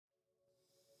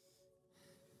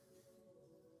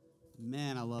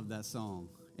Man, I love that song.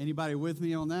 Anybody with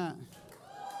me on that?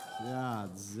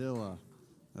 Godzilla.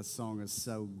 That song is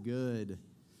so good.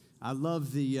 I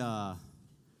love that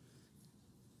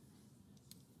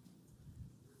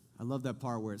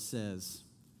part where it says,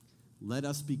 "Let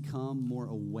us become more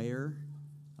aware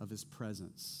of his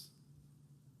presence."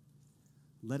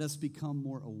 Let us become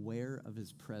more aware of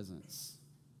his presence.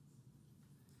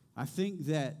 I think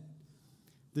that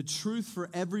the truth for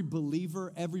every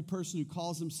believer, every person who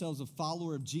calls themselves a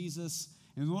follower of Jesus,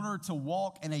 in order to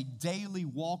walk in a daily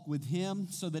walk with him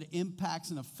so that it impacts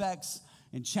and affects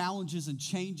and challenges and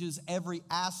changes every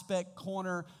aspect,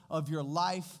 corner of your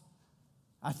life,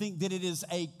 I think that it is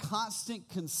a constant,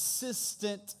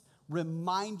 consistent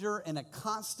reminder and a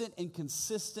constant and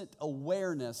consistent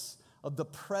awareness of the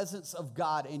presence of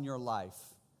God in your life.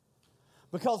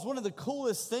 Because one of the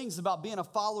coolest things about being a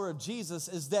follower of Jesus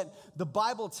is that the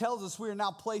Bible tells us we are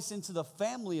now placed into the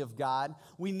family of God.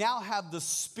 We now have the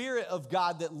Spirit of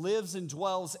God that lives and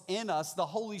dwells in us, the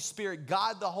Holy Spirit,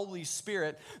 God the Holy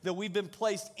Spirit, that we've been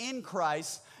placed in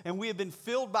Christ, and we have been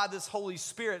filled by this Holy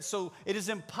Spirit. So it is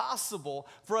impossible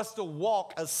for us to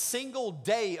walk a single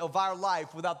day of our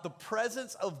life without the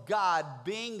presence of God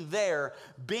being there,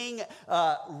 being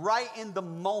right in the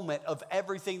moment of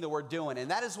everything that we're doing. And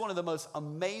that is one of the most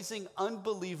amazing,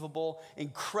 unbelievable,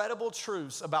 incredible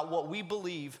truths about what we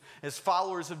believe as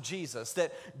followers of Jesus.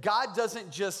 That God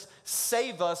doesn't just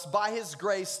save us by his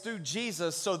grace through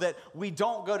Jesus so that we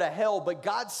don't go to hell, but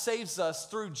God saves us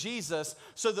through Jesus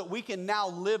so that we can now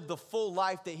live the full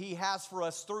life that he has for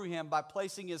us through him by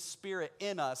placing his Spirit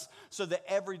in us so that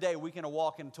every day we can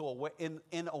walk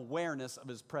in awareness of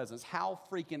his presence. How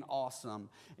freaking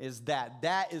awesome is that?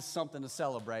 That is something to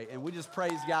celebrate, and we just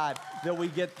praise God that we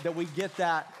get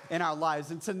that in our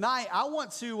lives. And tonight, I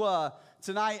want to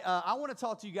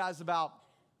talk to you guys about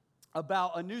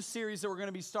a new series that we're going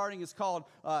to be starting. It's called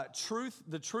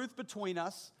The Truth Between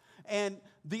Us. And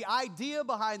the idea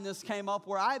behind this came up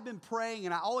where I've been praying,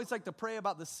 and I always like to pray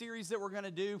about the series that we're going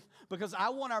to do because I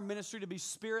want our ministry to be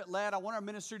Spirit-led. I want our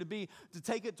ministry to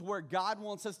take it to where God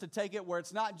wants us to take it, where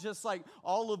it's not just like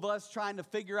all of us trying to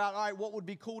figure out, all right, what would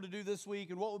be cool to do this week,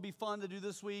 and what would be fun to do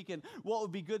this week, and what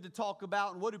would be good to talk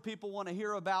about, and what do people want to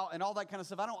hear about, and all that kind of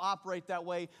stuff. I don't operate that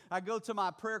way. I go to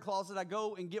my prayer closet, I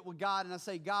go and get with God, and I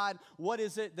say, God, what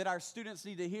is it that our students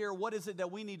need to hear? What is it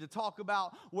that we need to talk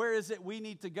about? Where is it we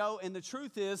need to go? And the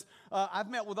truth is, I've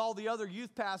met with all the other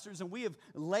youth pastors, and we have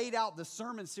laid out the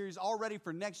sermon series already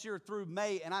for next year through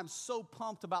May, and I'm so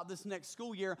pumped about this next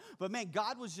school year. But man,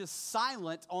 God was just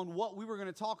silent on what we were going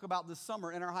to talk about this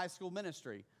summer in our high school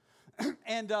ministry.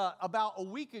 And about a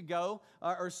week ago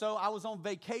or so, I was on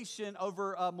vacation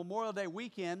over Memorial Day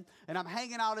weekend, and I'm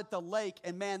hanging out at the lake,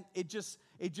 and man, it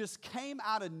just came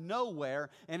out of nowhere,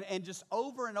 and just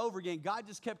over and over again, God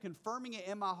just kept confirming it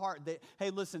in my heart that, hey,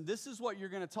 listen, this is what you're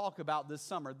going to talk about this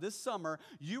summer. This summer,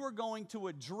 you are going to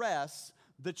address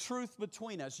the truth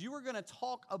between us. You are going to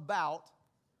talk about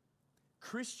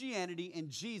Christianity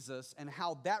and Jesus and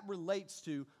how that relates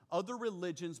to other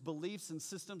religions, beliefs, and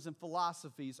systems and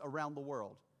philosophies around the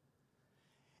world.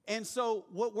 And so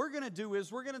what we're going to do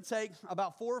is we're going to take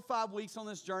about 4 or 5 weeks on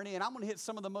this journey, and I'm going to hit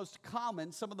some of the most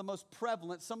common, some of the most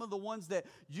prevalent, some of the ones that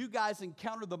you guys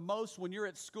encounter the most when you're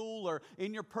at school or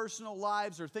in your personal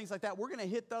lives or things like that. We're going to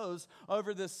hit those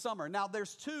over this summer. Now,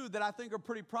 there's 2 that I think are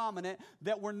pretty prominent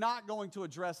that we're not going to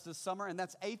address this summer, and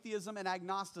that's atheism and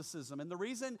agnosticism. And the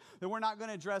reason that we're not going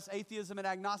to address atheism and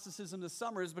agnosticism this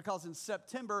summer is because in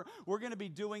September, we're going to be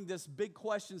doing this big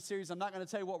question series. I'm not going to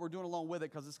tell you what we're doing along with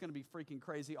it because it's going to be freaking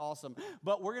crazy awesome.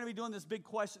 But we're going to be doing this big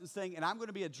questions thing, and I'm going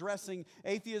to be addressing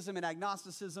atheism and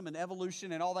agnosticism and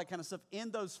evolution and all that kind of stuff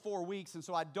in those 4 weeks. And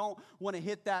so I don't want to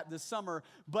hit that this summer.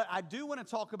 But I do want to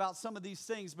talk about some of these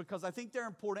things because I think they're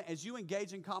important as you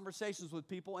engage in conversations with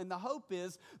people. And the hope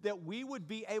is that we would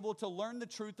be able to learn the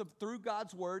truth through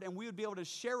God's word, and we would be able to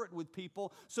share it with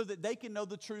people so that they can know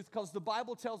the truth, because the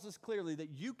Bible tells us clearly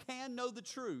that you can know the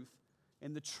truth,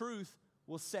 and the truth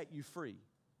will set you free.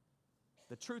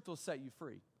 The truth will set you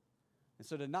free. And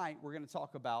so tonight, we're going to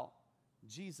talk about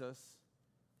Jesus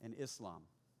and Islam.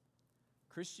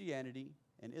 Christianity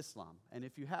and Islam. And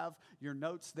if you have your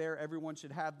notes there, everyone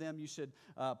should have them. You should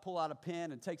pull out a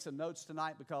pen and take some notes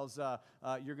tonight because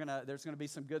there's going to be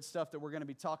some good stuff that we're going to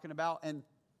be talking about. And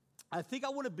I think I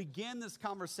want to begin this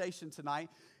conversation tonight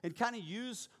and kind of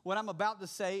use what I'm about to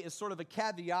say as sort of a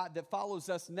caveat that follows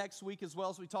us next week as well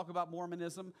as we talk about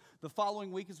Mormonism, the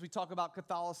following week as we talk about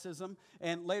Catholicism,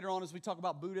 and later on as we talk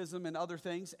about Buddhism and other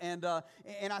things. And I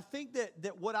think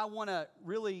that what I want to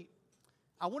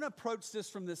approach this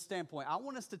from this standpoint. I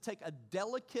want us to take a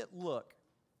delicate look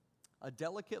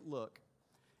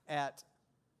at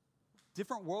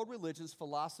different world religions,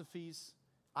 philosophies,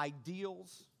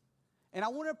 ideals, and I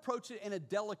want to approach it in a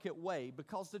delicate way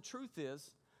because the truth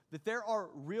is that there are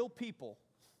real people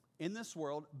in this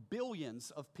world,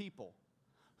 billions of people,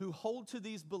 who hold to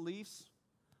these beliefs,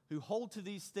 who hold to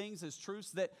these things as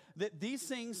truths, that these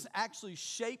things actually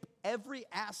shape every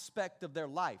aspect of their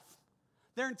life.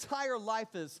 Their entire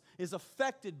life is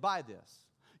affected by this.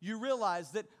 You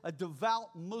realize that a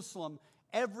devout Muslim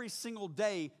every single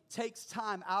day takes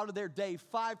time out of their day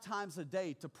 5 times a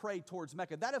day to pray towards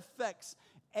Mecca. That affects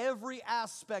every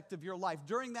aspect of your life.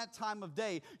 During that time of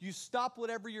day, you stop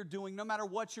whatever you're doing, no matter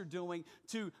what you're doing,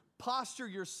 to posture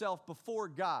yourself before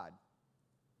God.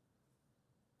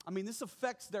 I mean, this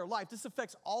affects their life. This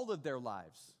affects all of their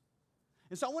lives.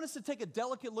 And so I want us to take a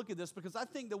delicate look at this because I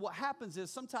think that what happens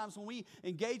is sometimes when we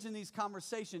engage in these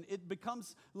conversations, it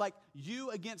becomes like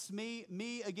you against me,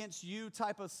 me against you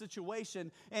type of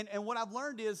situation. And what I've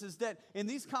learned is that in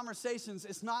these conversations,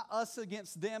 it's not us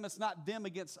against them, it's not them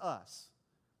against us.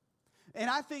 And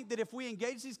I think that if we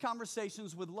engage these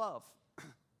conversations with love,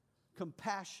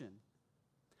 compassion,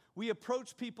 we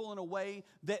approach people in a way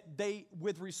that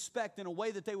with respect, in a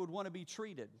way that they would want to be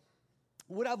treated.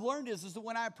 What I've learned is that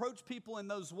when I approach people in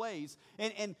those ways,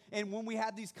 and when we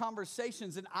have these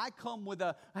conversations, and I come with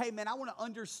hey man, I want to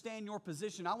understand your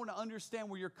position. I want to understand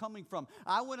where you're coming from.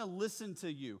 I want to listen to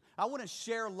you. I want to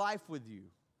share life with you.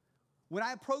 When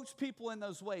I approach people in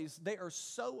those ways, they are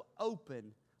so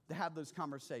open to have those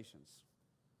conversations.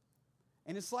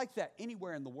 And it's like that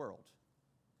anywhere in the world.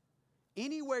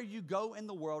 Anywhere you go in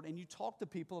the world and you talk to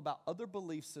people about other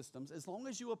belief systems, as long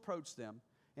as you approach them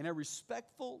in a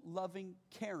respectful, loving,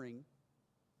 caring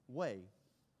way,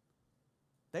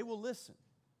 they will listen.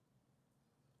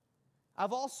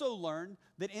 I've also learned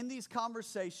that in these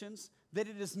conversations that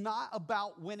it is not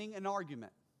about winning an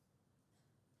argument.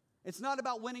 It's not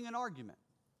about winning an argument.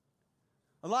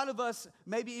 A lot of us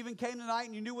maybe even came tonight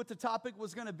and you knew what the topic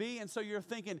was going to be, and so you're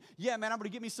thinking, yeah, man, I'm going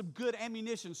to get me some good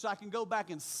ammunition so I can go back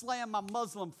and slam my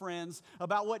Muslim friends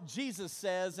about what Jesus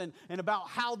says and about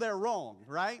how they're wrong,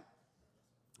 right?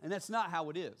 And that's not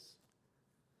how it is.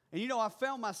 And you know, I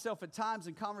found myself at times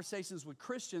in conversations with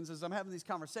Christians as I'm having these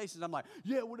conversations. I'm like,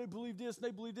 yeah, well, they believe this, and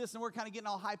they believe this, and we're kind of getting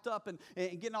all hyped up and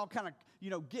getting all kind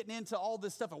of, getting into all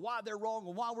this stuff and why they're wrong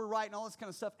and why we're right and all this kind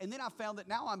of stuff. And then I found that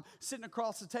now I'm sitting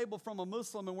across the table from a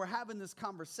Muslim and we're having this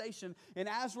conversation. And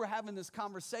as we're having this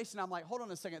conversation, I'm like, hold on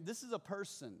a second. This is a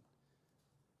person.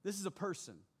 This is a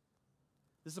person.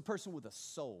 This is a person with a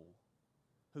soul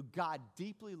who God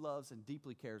deeply loves and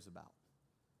deeply cares about.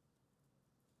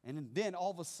 And then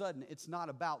all of a sudden, it's not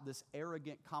about this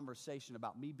arrogant conversation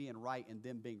about me being right and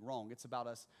them being wrong. It's about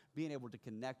us being able to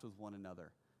connect with one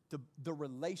another. The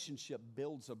relationship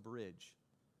builds a bridge.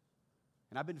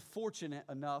 And I've been fortunate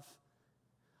enough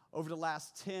over the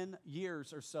last 10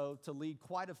 years or so to lead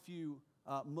quite a few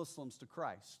Muslims to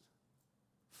Christ,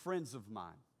 friends of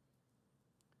mine.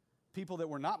 People that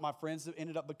were not my friends that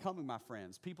ended up becoming my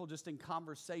friends. People just in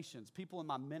conversations. People in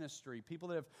my ministry. People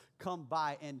that have come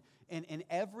by. And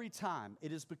every time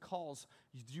it is because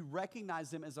you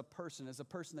recognize them as a person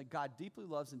that God deeply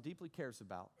loves and deeply cares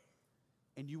about.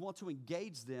 And you want to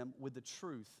engage them with the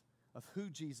truth of who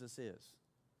Jesus is.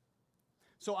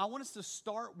 So I want us to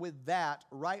start with that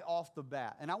right off the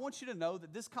bat. And I want you to know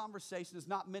that this conversation is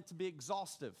not meant to be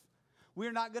exhaustive.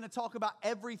 We're not going to talk about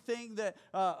everything that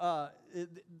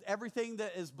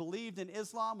is believed in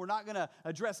Islam. We're not going to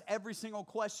address every single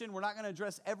question. We're not going to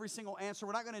address every single answer.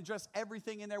 We're not going to address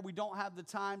everything in there. We don't have the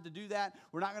time to do that.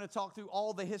 We're not going to talk through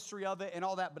all the history of it and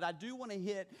all that. But I do want to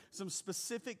hit some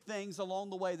specific things along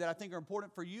the way that I think are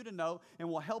important for you to know and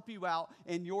will help you out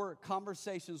in your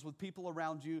conversations with people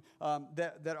around you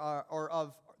that are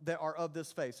of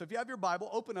this faith. So if you have your Bible,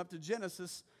 open up to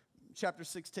Genesis chapter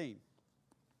 16.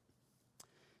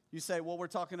 You say, well, we're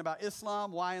talking about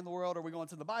Islam. Why in the world are we going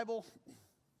to the Bible?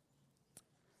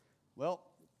 Well,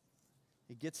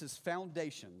 it gets his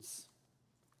foundations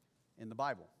in the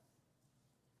Bible.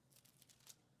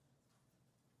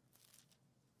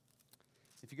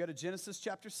 If you go to Genesis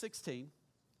chapter 16,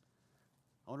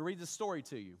 I want to read the story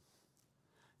to you.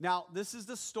 Now, this is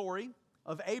the story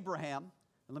of Abraham.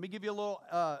 And let me give you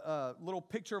a little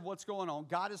picture of what's going on.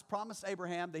 God has promised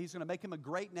Abraham that he's going to make him a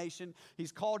great nation.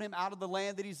 He's called him out of the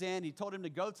land that he's in. He told him to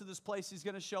go to this place he's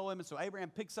going to show him. And so Abraham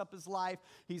picks up his life.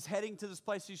 He's heading to this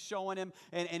place he's showing him.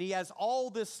 And he has all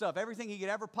this stuff, everything he could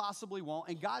ever possibly want.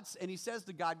 And he says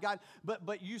to God,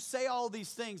 but you say all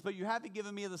these things, but you haven't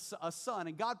given me a son.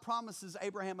 And God promises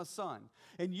Abraham a son.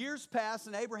 And years pass,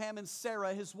 and Abraham and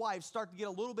Sarah, his wife, start to get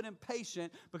a little bit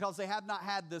impatient because they have not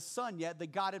had this son yet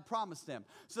that God had promised them.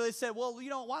 So they said, well,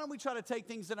 why don't we try to take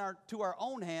things to our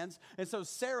own hands? And so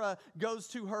Sarah goes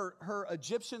to her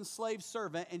Egyptian slave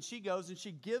servant, and she goes and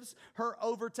she gives her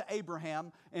over to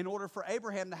Abraham in order for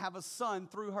Abraham to have a son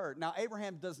through her. Now,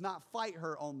 Abraham does not fight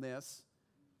her on this.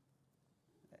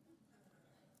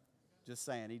 Just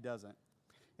saying, he doesn't.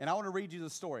 And I want to read you the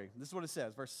story. This is what it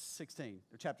says, verse 16,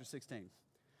 or chapter 16.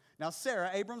 Now,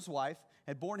 Sarah, Abram's wife,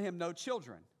 had borne him no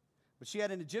children, but she had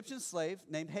an Egyptian slave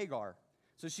named Hagar.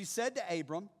 So she said to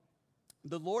Abram,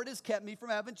 the Lord has kept me from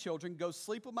having children. Go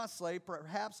sleep with my slave.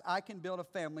 Perhaps I can build a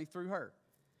family through her.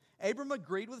 Abram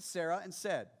agreed with Sarah and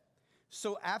said,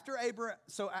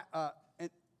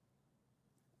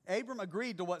 Abram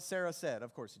agreed to what Sarah said.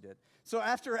 Of course he did. So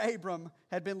after Abram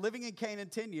had been living in Canaan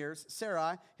 10 years,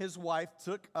 Sarai, his wife,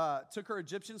 took her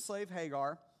Egyptian slave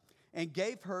Hagar and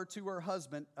gave her to her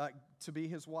husband to be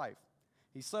his wife.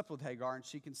 He slept with Hagar and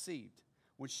she conceived.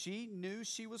 When she knew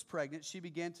she was pregnant, she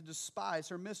began to despise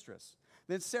her mistress.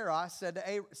 Then Sarai said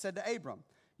to Abram,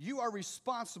 you are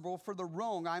responsible for the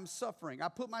wrong I'm suffering. I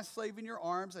put my slave in your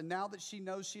arms, and now that she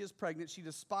knows she is pregnant, she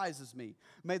despises me.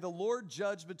 May the Lord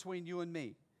judge between you and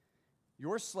me.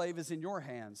 Your slave is in your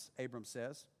hands, Abram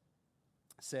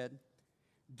said.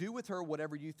 Do with her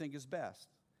whatever you think is best.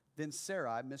 Then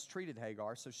Sarai mistreated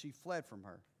Hagar, so she fled from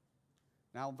her.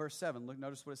 Now in verse 7,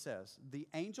 notice what it says. The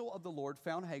angel of the Lord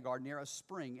found Hagar near a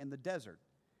spring in the desert.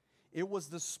 It was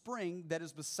the spring that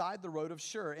is beside the road of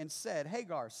Shur, and said,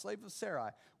 Hagar, slave of Sarai,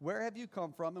 where have you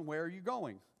come from and where are you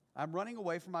going? I'm running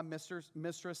away from my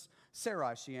mistress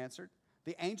Sarai, she answered.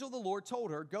 The angel of the Lord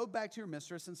told her, go back to your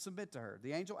mistress and submit to her.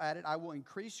 The angel added, I will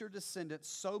increase your descendants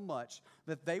so much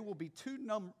that they will be too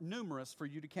numerous for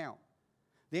you to count.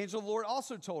 The angel of the Lord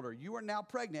also told her, you are now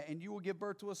pregnant and you will give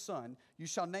birth to a son. You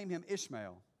shall name him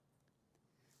Ishmael.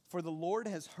 For the Lord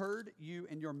has heard you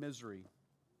in your misery.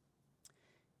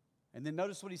 And then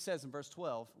notice what he says in verse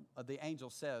 12. The angel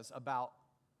says about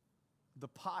the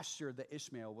posture that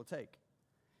Ishmael will take.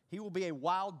 He will be a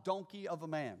wild donkey of a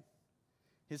man.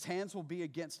 His hands will be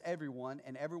against everyone,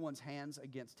 and everyone's hands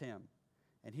against him.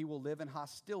 And he will live in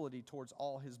hostility towards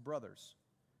all his brothers.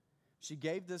 She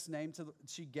gave this name to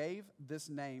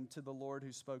the Lord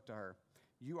who spoke to her.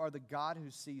 You are the God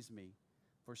who sees me.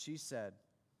 For she said,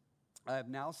 I have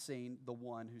now seen the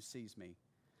one who sees me.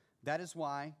 That is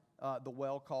why the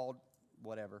well called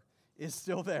whatever is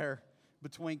still there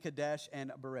between Kadesh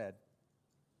and Bered.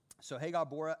 So Hagar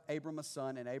bore Abram a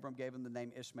son, and Abram gave him the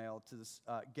name Ishmael to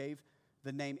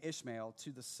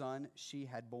the son she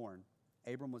had born.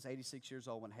 Abram was 86 years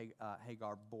old when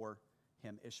Hagar bore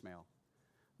him Ishmael.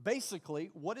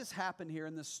 Basically, what has happened here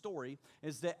in this story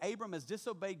is that Abram has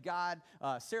disobeyed God.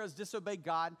 Sarah's disobeyed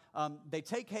God.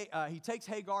 He takes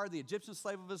Hagar, the Egyptian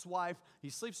slave of his wife. He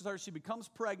sleeps with her. She becomes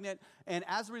pregnant. And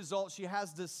as a result, she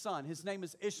has this son. His name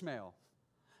is Ishmael.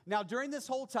 Now, during this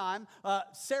whole time,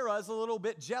 Sarah is a little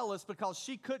bit jealous because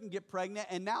she couldn't get pregnant,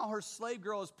 and now her slave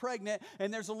girl is pregnant,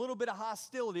 and there's a little bit of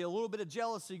hostility, a little bit of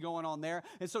jealousy going on there.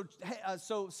 And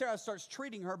so Sarah starts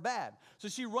treating her bad. So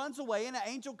she runs away, and an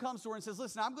angel comes to her and says,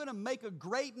 listen, I'm going to make a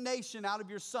great nation out of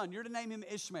your son. You're to name him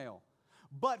Ishmael.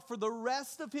 But for the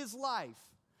rest of his life,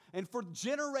 and for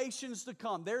generations to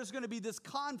come, there's going to be this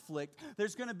conflict.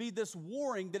 There's going to be this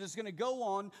warring that is going to go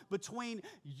on between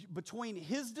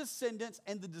his descendants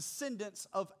and the descendants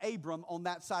of Abram on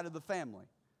that side of the family,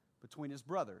 between his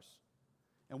brothers.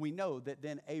 And we know that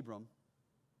then Abram,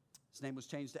 his name was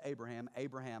changed to Abraham.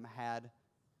 Abraham had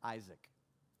Isaac.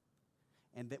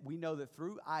 And that we know that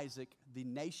through Isaac, the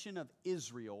nation of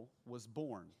Israel was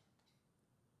born.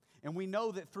 And we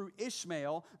know that through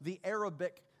Ishmael, the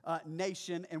Arabic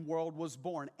nation and world was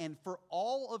born. And for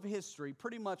all of history,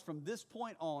 pretty much from this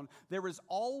point on, there has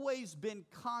always been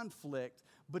conflict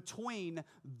between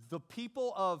the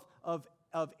people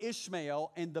of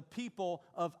Ishmael and the people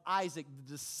of Isaac,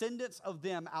 the descendants of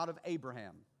them out of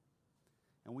Abraham.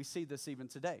 And we see this even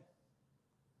today.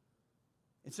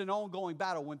 It's an ongoing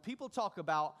battle. When people talk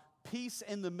about peace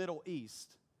in the Middle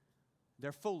East,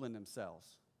 they're fooling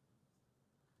themselves.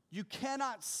 You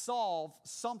cannot solve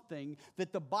something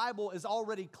that the Bible has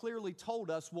already clearly told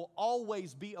us will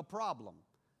always be a problem.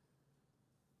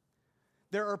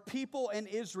 There are people in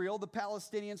Israel, the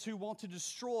Palestinians, who want to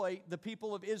destroy the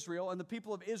people of Israel, and the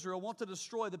people of Israel want to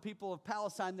destroy the people of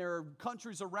Palestine. There are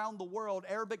countries around the world,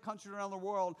 Arabic countries around the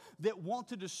world, that want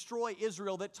to destroy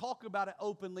Israel, that talk about it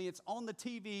openly. It's on the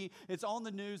TV, it's on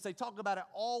the news. They talk about it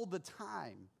all the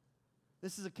time.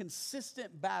 This is a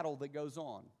consistent battle that goes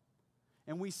on.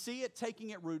 And we see it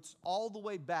taking its roots all the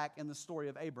way back in the story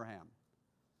of Abraham.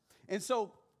 And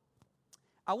so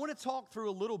I want to talk through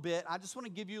a little bit. I just want to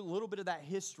give you a little bit of that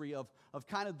history of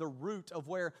kind of the root of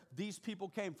where these people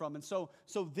came from. And so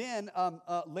then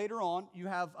later on, you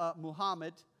have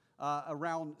Muhammad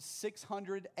around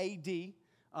 600 A.D.,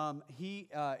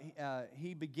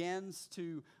 he begins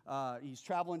to, he's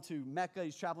traveling to Mecca,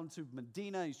 he's traveling to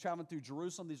Medina, he's traveling through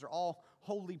Jerusalem. Not all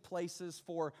holy places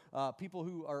for people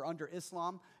who are under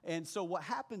Islam. And so what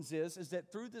happens is that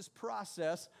through this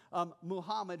process,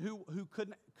 Muhammad, who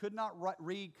could not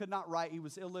read, could not write, he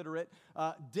was illiterate,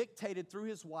 dictated through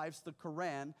his wives the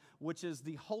Quran, which is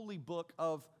the holy book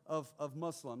of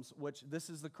Muslims, which this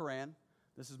is the Quran.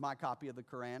 This is my copy of the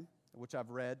Quran, which I've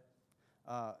read.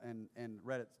 And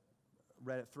read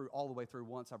it through all the way through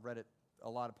once. I've read it a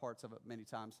lot of parts of it many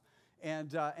times,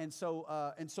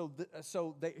 so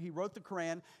he wrote the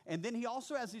Quran, and then he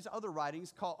also has these other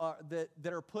writings called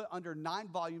that are put under 9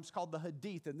 volumes called the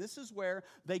Hadith, and this is where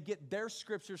they get their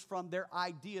scriptures from, their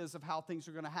ideas of how things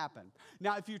are going to happen.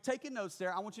 Now, if you're taking notes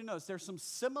there, I want you to notice there's some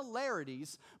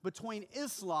similarities between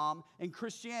Islam and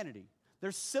Christianity.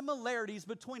 There's similarities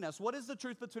between us. What is the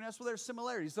truth between us? Well, there's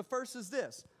similarities. The first is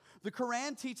this. The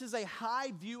Quran teaches a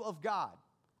high view of God.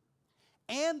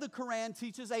 And the Quran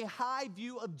teaches a high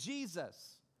view of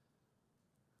Jesus.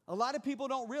 A lot of people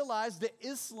don't realize that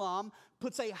Islam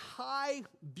puts a high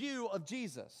view of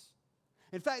Jesus.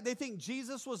 In fact, they think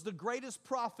Jesus was the greatest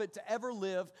prophet to ever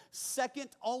live, second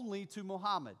only to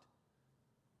Muhammad.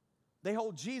 They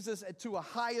hold Jesus to a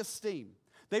high esteem.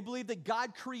 They believe that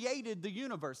God created the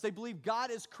universe. They believe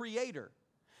God is creator.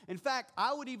 In fact,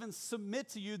 I would even submit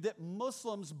to you that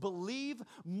Muslims believe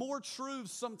more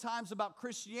truths sometimes about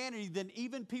Christianity than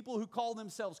even people who call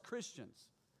themselves Christians.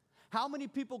 How many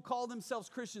people call themselves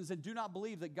Christians and do not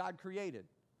believe that God created?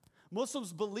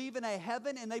 Muslims believe in a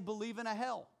heaven and they believe in a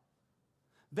hell.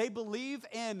 They believe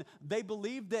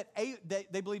that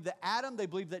Adam, they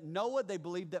believe that Noah, they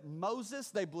believe that Moses,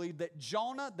 they believe that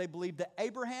Jonah, they believe that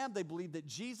Abraham, they believe that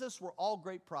Jesus were all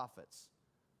great prophets.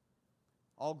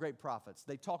 All great prophets.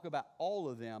 They talk about all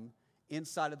of them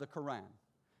inside of the Quran.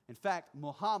 In fact,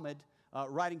 Muhammad,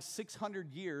 writing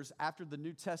 600 years after the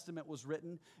New Testament was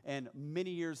written and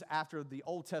many years after the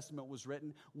Old Testament was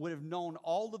written, would have known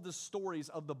all of the stories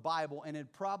of the Bible and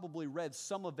had probably read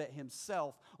some of it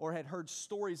himself or had heard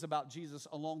stories about Jesus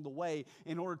along the way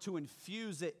in order to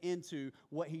infuse it into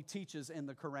what he teaches in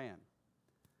the Quran.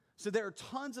 So there are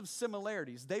tons of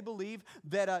similarities. They believe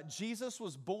that Jesus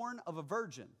was born of a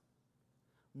virgin.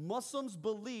 Muslims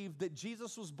believe that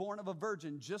Jesus was born of a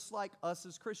virgin, just like us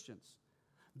as Christians.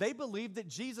 They believe that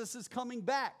Jesus is coming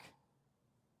back.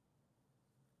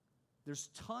 There's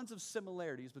tons of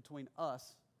similarities between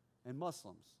us and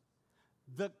Muslims.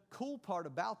 The cool part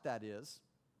about that is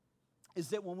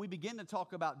that when we begin to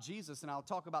talk about Jesus, and I'll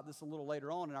talk about this a little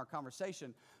later on in our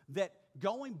conversation, that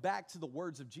going back to the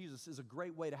words of Jesus is a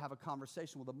great way to have a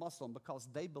conversation with a Muslim because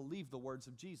they believe the words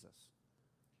of Jesus.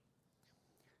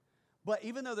 But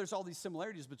even though there's all these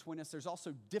similarities between us, there's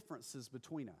also differences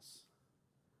between us.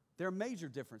 There are major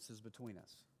differences between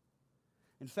us.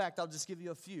 In fact, I'll just give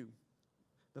you a few.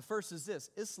 The first is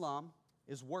this: Islam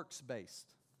is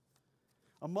works-based.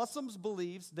 A Muslim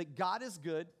believes that God is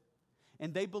good,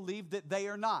 and they believe that they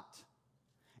are not.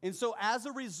 And so as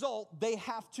a result, they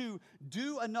have to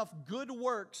do enough good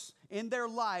works in their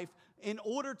life in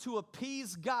order to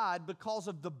appease God because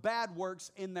of the bad works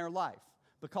in their life,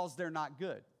 because they're not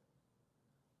good.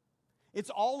 It's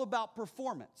all about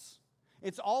performance.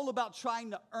 It's all about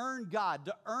trying to earn God,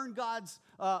 to earn God's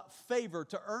favor,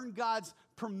 to earn God's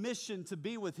permission to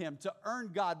be with Him, to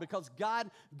earn God, because God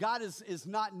is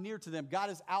not near to them. God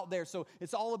is out there. So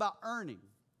it's all about earning.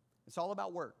 It's all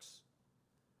about works.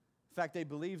 In fact, they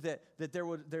believe that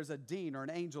there's a dean or an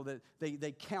angel that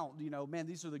they count, man,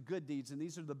 these are the good deeds and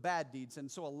these are the bad deeds.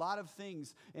 And so a lot of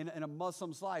things in a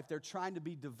Muslim's life, they're trying to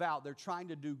be devout. They're trying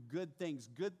to do good things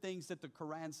that the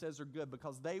Quran says are good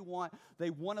because they want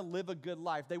to live a good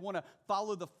life. They want to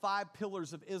follow the 5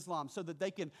 pillars of Islam so that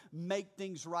they can make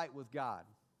things right with God.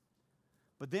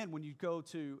 But then when you go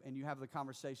to and you have the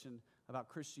conversation about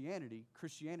Christianity,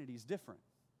 Christianity is different.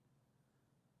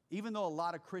 Even though a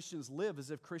lot of Christians live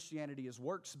as if Christianity is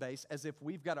works-based, as if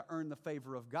we've got to earn the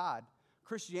favor of God,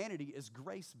 Christianity is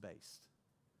grace-based.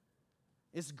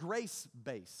 It's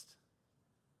grace-based.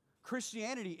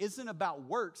 Christianity isn't about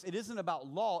works. It isn't about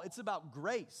law. It's about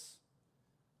grace.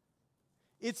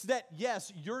 It's that,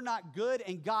 yes, you're not good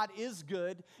and God is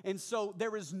good, and so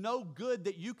there is no good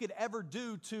that you could ever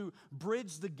do to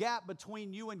bridge the gap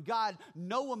between you and God.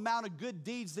 No amount of good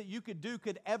deeds that you could do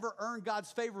could ever earn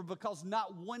God's favor because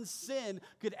not one sin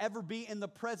could ever be in the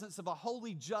presence of a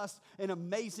holy, just, and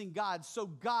amazing God. So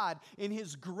God, in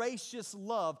His gracious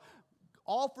love,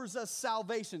 offers us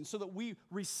salvation so that we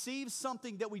receive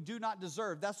something that we do not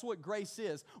deserve. That's what grace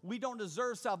is. We don't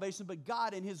deserve salvation, but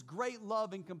God, in His great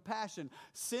love and compassion,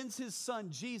 sends His Son,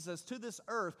 Jesus, to this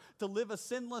earth to live a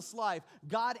sinless life.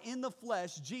 God in the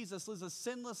flesh, Jesus, lives a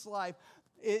sinless life,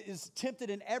 is tempted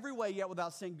in every way yet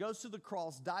without sin, goes to the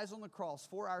cross, dies on the cross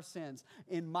for our sins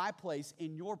in my place,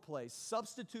 in your place,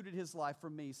 substituted His life for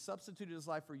me, substituted His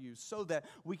life for you, so that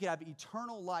we can have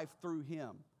eternal life through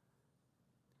Him.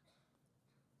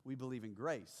 We believe in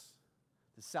grace.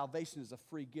 The salvation is a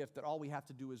free gift that all we have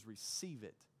to do is receive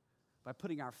it by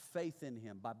putting our faith in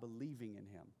Him, by believing in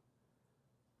Him.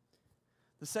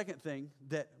 The second thing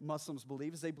that Muslims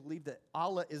believe is they believe that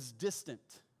Allah is distant.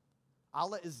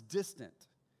 Allah is distant.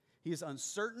 He is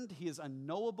uncertain. He is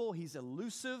unknowable. He's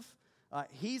elusive.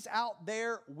 He's out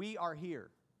there. We are here.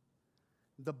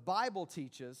 The Bible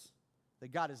teaches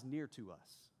that God is near to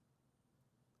us,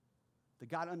 that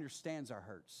God understands our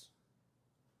hurts.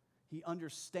 He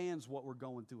understands what we're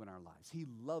going through in our lives. He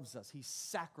loves us. He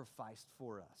sacrificed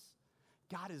for us.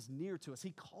 God is near to us.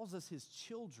 He calls us His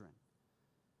children.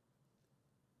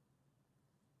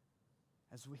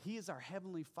 He is our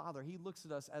heavenly Father, He looks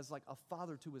at us as like a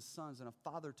father to His sons and a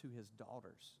father to His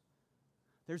daughters.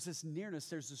 There's this nearness,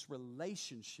 there's this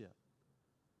relationship.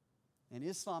 In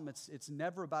Islam, it's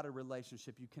never about a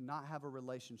relationship. You cannot have a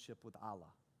relationship with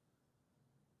Allah.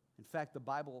 In fact, the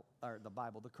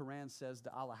Quran says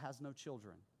that Allah has no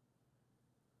children.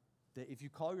 That if you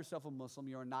call yourself a Muslim,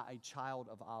 you are not a child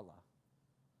of Allah.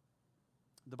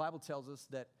 The Bible tells us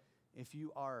that if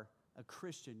you are a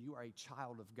Christian, you are a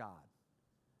child of God.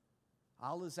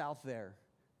 Allah's out there,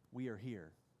 we are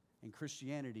here. In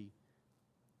Christianity,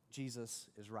 Jesus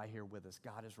is right here with us.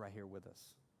 God is right here with us.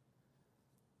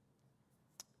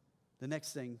 The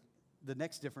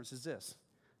next difference is this.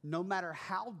 No matter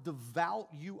how devout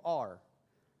you are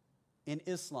in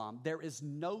Islam, there is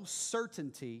no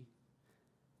certainty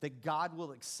that God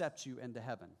will accept you into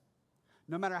heaven.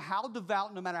 No matter how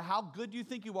devout, no matter how good you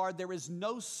think you are, there is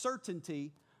no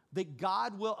certainty that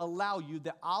God will allow you,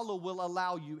 that Allah will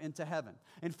allow you into heaven.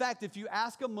 In fact, if you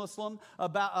ask a Muslim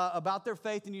about their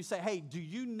faith and you say, hey, do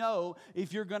you know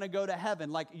if you're going to go to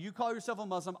heaven? Like, you call yourself a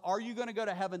Muslim, are you going to go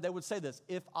to heaven? They would say this,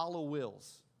 if Allah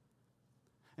wills.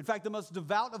 In fact, the most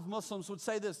devout of Muslims would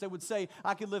say this. They would say,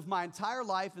 I can live my entire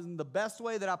life in the best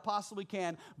way that I possibly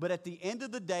can, but at the end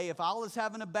of the day, if Allah's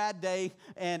having a bad day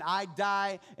and I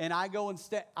die and I go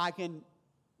instead, I can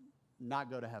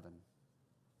not go to heaven.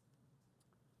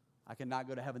 I cannot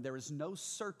go to heaven. There is no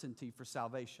certainty for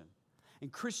salvation. In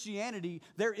Christianity,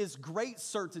 there is great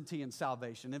certainty in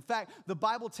salvation. In fact, the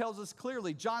Bible tells us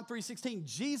clearly, John 3:16,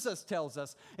 Jesus tells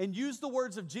us, and use the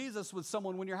words of Jesus with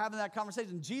someone when you're having that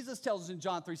conversation. Jesus tells us in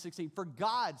John 3:16, for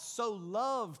God so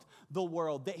loved the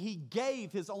world that He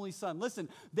gave His only Son. Listen,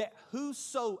 that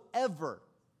whosoever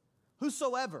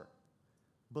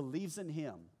believes in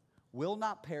Him will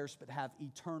not perish but have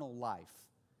eternal life.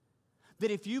 That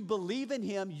if you believe in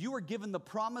Him, you are given the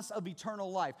promise of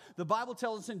eternal life. The Bible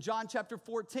tells us in John chapter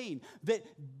 14 that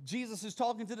Jesus is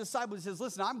talking to the disciples. He says,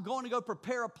 listen, I'm going to go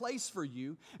prepare a place for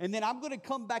you, and then I'm going to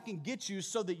come back and get you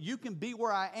so that you can be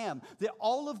where I am. That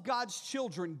all of God's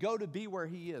children go to be where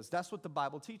He is. That's what the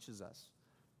Bible teaches us.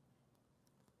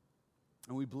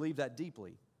 And we believe that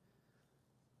deeply.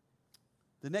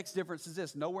 The next difference is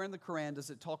this. Nowhere in the Quran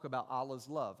does it talk about Allah's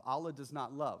love. Allah does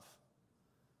not love.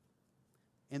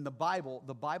 In the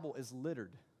Bible is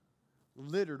littered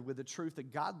with the truth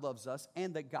that God loves us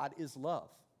and that God is love.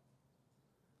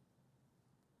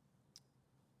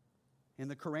 In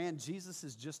the Quran, Jesus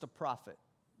is just a prophet.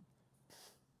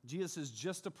 Jesus is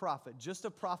just a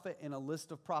prophet in a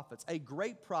list of prophets. A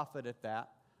great prophet at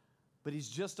that, but He's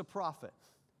just a prophet.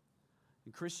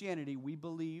 In Christianity, we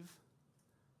believe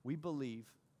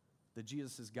that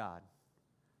Jesus is God.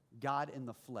 God in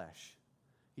the flesh.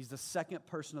 He's the second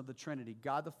person of the Trinity,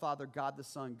 God the Father, God the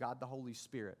Son, God the Holy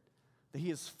Spirit. That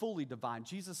He is fully divine.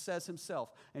 Jesus says Himself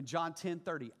in John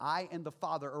 10:30, I and the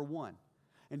Father are one.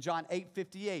 In John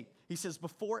 8:58, He says,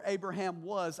 before Abraham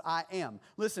was, I am.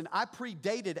 Listen, I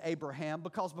predated Abraham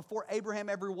because before Abraham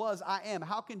ever was, I am.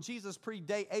 How can Jesus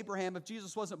predate Abraham if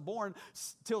Jesus wasn't born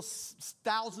till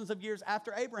thousands of years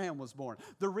after Abraham was born?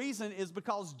 The reason is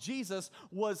because Jesus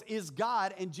is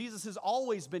God, and Jesus has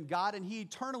always been God, and He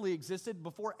eternally existed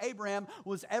before Abraham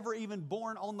was ever even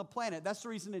born on the planet. That's the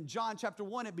reason in John chapter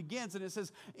 1 it begins, and it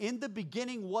says, in the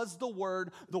beginning was the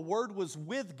Word was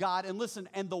with God, and listen,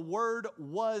 and the Word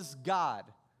was God.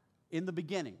 In the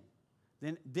beginning.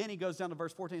 Then he goes down to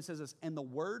verse 14 and says this, and the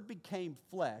Word became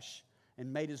flesh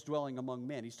and made His dwelling among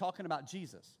men. He's talking about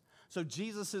Jesus. So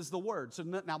Jesus is the Word. So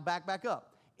now back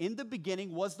up. In the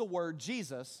beginning was the Word,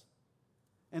 Jesus,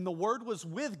 And the Word was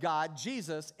with God,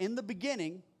 Jesus, in the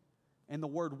beginning, and the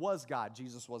Word was God.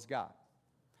 Jesus was God.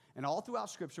 And all throughout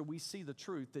Scripture, we see the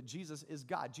truth that Jesus is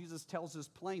God. Jesus tells us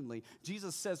plainly.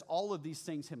 Jesus says all of these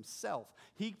things himself.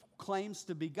 He claims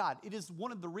to be God. It is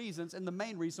one of the reasons and the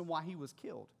main reason why he was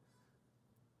killed.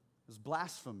 It was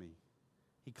blasphemy.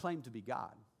 He claimed to be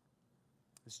God.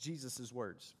 It's Jesus'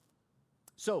 words.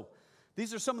 So,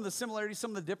 these are some of the similarities,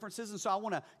 some of the differences. And so I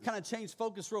want to kind of change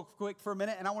focus real quick for a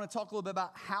minute. And I want to talk a little bit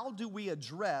about how do we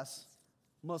address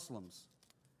Muslims?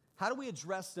 How do we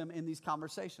address them in these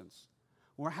conversations?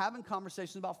 When we're having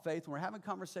conversations about faith, when we're having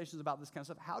conversations about this kind of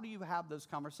stuff, how do you have those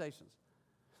conversations?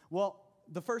 Well,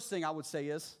 the first thing I would say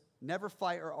is never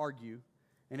fight or argue.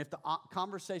 And if the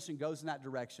conversation goes in that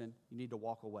direction, you need to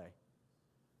walk away.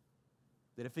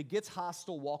 That if it gets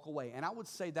hostile, walk away. And I would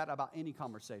say that about any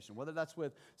conversation, whether that's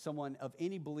with someone of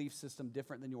any belief system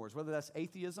different than yours, whether that's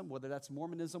atheism, whether that's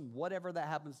Mormonism, whatever that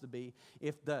happens to be.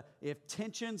 If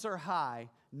tensions are high,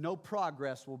 no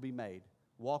progress will be made.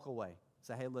 Walk away.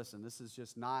 Say, hey, listen, this is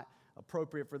just not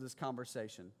appropriate for this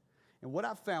conversation. And what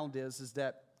I've found is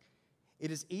that it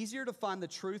is easier to find the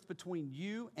truth between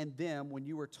you and them when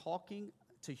you are talking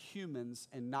to humans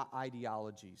and not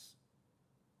ideologies.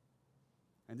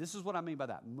 And this is what I mean by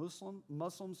that.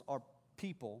 Muslims are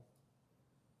people.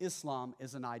 Islam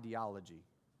is an ideology.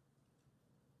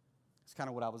 It's kind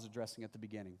of what I was addressing at the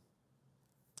beginning.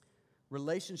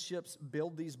 Relationships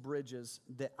build these bridges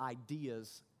that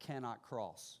ideas cannot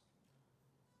cross.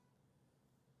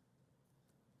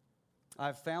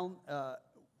 I've found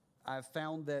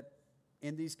that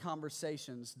in these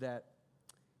conversations that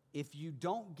if you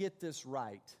don't get this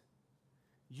right,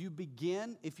 you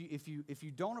begin, if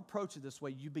you don't approach it this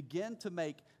way, you begin to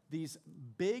make these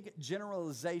big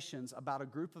generalizations about a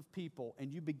group of people,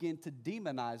 and you begin to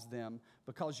demonize them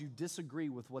because you disagree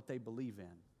with what they believe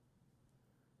in.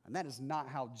 And that is not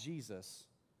how Jesus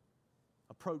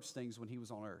approached things when he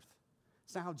was on earth.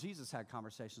 It's not how Jesus had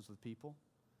conversations with people.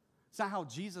 It's not how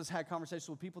Jesus had conversations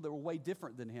with people that were way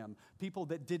different than him, people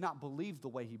that did not believe the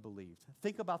way he believed.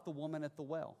 Think about the woman at the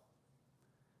well.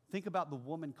 Think about the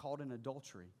woman caught in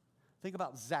adultery. Think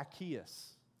about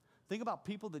Zacchaeus. Think about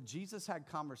people that Jesus had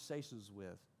conversations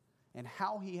with and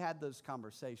how he had those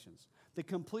conversations that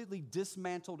completely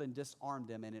dismantled and disarmed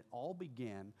them. And it all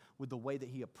began with the way that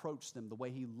he approached them, the way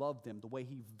he loved them, the way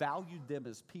he valued them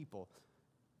as people.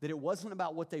 That it wasn't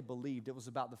about what they believed. It was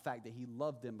about the fact that he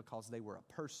loved them because they were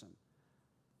a person.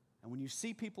 And when you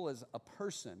see people as a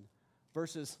person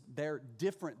versus they're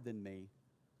different than me,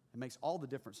 it makes all the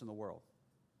difference in the world.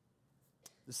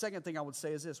 The second thing I would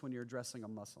say is this when you're addressing a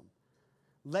Muslim.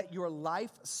 Let your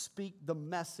life speak the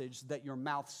message that your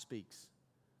mouth speaks.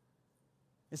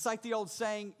 It's like the old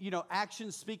saying,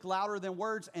 actions speak louder than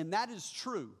words, and that is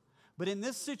true. But in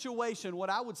this situation, what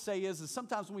I would say is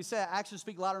sometimes when we say actions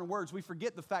speak louder than words, we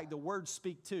forget the fact that words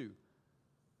speak too.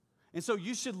 And so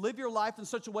you should live your life in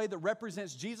such a way that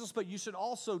represents Jesus, but you should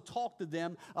also talk to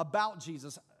them about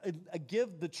Jesus,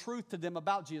 give the truth to them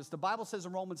about Jesus. The Bible says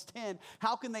in Romans 10,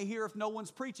 how can they hear if no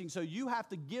one's preaching? So you have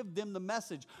to give them the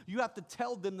message. You have to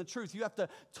tell them the truth. You have to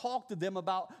talk to them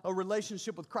about a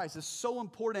relationship with Christ. It's so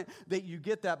important that you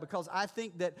get that because I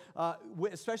think that,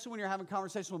 especially when you're having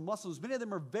conversations with Muslims, many of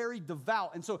them are very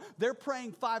devout. And so they're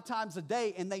praying 5 times a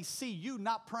day and they see you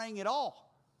not praying at all.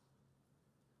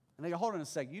 And they go, hold on a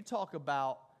second, you talk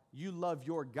about you love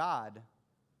your God,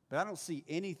 but I don't see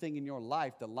anything in your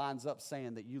life that lines up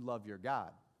saying that you love your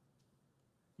God.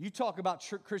 You talk about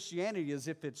Christianity as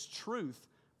if it's truth,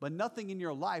 but nothing in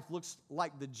your life looks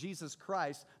like the Jesus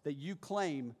Christ that you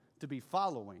claim to be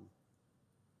following.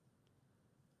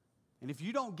 And if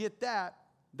you don't get that,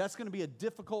 that's going to be a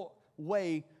difficult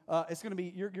way. It's going to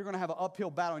be, you're going to have an uphill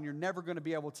battle, and you're never going to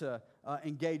be able to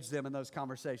engage them in those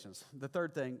conversations. The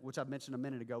third thing, which I mentioned a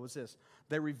minute ago, was this.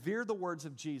 They revere the words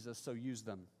of Jesus, so use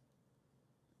them.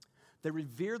 They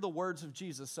revere the words of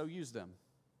Jesus, so use them.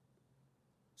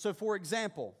 So, for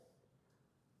example,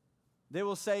 they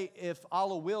will say, if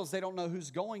Allah wills, they don't know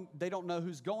who's going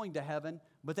to heaven,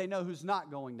 but they know who's not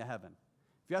going to heaven.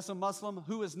 If you ask a Muslim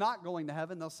who is not going to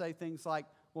heaven, they'll say things like,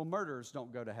 well, murderers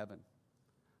don't go to heaven.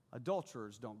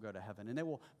 Adulterers don't go to heaven. And they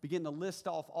will begin to list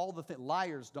off all the things.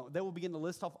 Liars don't. They will begin to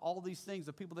list off all these things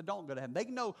of people that don't go to heaven. They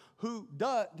can know who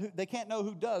does. They can't know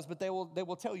who does, but they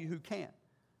will tell you who can.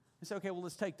 They say, okay, well,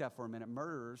 let's take that for a minute.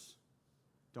 Murderers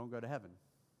don't go to heaven.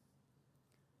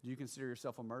 Do you consider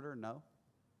yourself a murderer? No.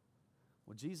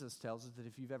 Well, Jesus tells us that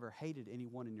if you've ever hated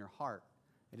anyone in your heart,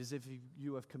 it is if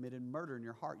you have committed murder in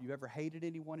your heart. You ever hated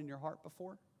anyone in your heart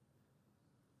before?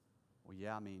 Well,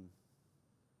 yeah,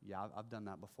 I've done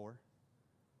that before.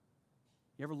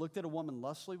 You ever looked at a woman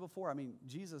lustfully before? I mean,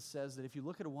 Jesus says that if you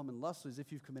look at a woman lustfully, as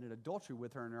if you've committed adultery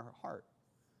with her in her heart.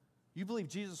 You believe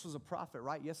Jesus was a prophet,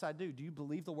 right? Yes, I do. Do you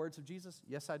believe the words of Jesus?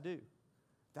 Yes, I do.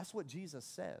 That's what Jesus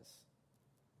says.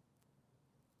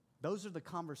 Those are the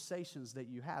conversations that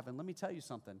you have. And let me tell you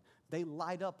something. They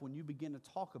light up when you begin to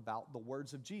talk about the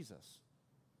words of Jesus.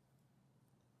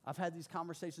 I've had these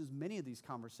conversations, many of these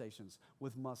conversations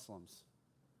with Muslims.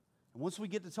 And once we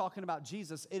get to talking about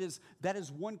Jesus, that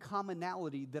is one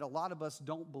commonality that a lot of us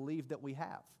don't believe that we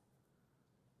have.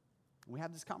 We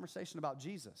have this conversation about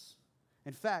Jesus.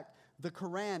 In fact, the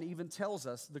Quran even tells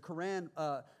us, the Quran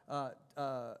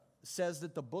says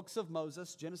that the books of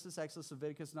Moses, Genesis, Exodus,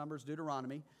 Leviticus, Numbers,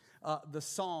 Deuteronomy, the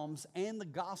Psalms, and the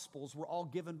Gospels were all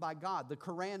given by God. The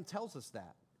Quran tells us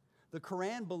that. The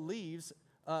Quran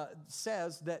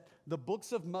says that the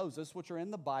books of Moses, which are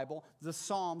in the Bible, the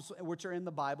Psalms, which are in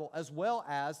the Bible, as well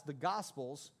as the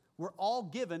Gospels, were all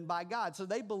given by God. So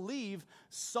they believe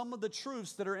some of the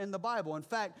truths that are in the Bible. In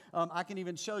fact, I can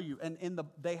even show you. And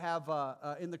they have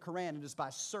in the Quran, it is by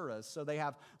surahs. So they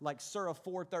have like Surah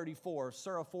 434,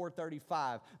 Surah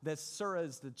 435. That Surah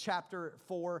is the chapter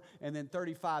 4, and then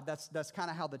 35. That's kind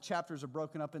of how the chapters are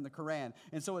broken up in the Quran.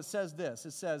 And so it says this.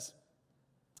 It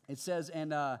says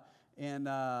in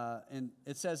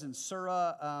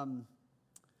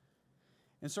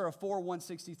Surah 4,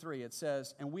 163, it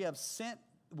says, "And we have sent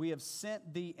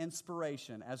thee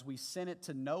inspiration as we sent it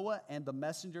to Noah and the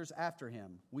messengers after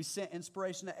him. We sent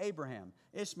inspiration to Abraham,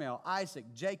 Ishmael, Isaac,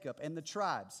 Jacob, and the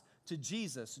tribes, to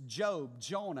Jesus, Job,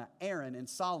 Jonah, Aaron, and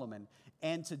Solomon,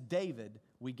 and to David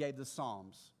we gave the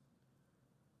Psalms."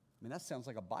 I mean, that sounds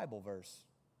like a Bible verse.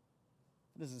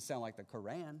 It doesn't sound like the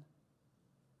Quran.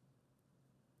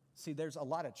 See, there's a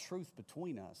lot of truth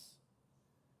between us.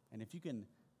 And if you can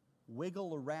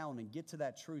wiggle around and get to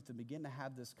that truth and begin to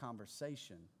have this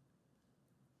conversation,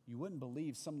 you wouldn't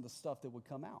believe some of the stuff that would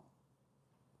come out.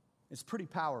 It's pretty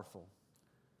powerful.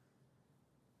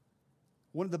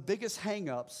 One of the biggest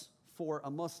hang-ups for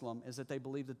a Muslim is that they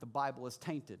believe that the Bible is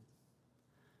tainted.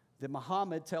 That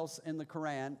Muhammad tells in the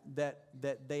Quran that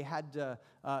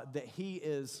he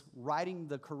is writing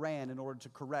the Quran in order to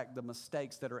correct the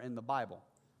mistakes that are in the Bible.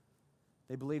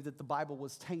 They believe that the Bible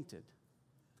was tainted.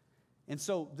 And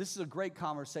so this is a great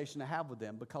conversation to have with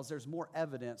them, because there's more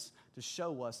evidence to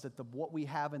show us that what we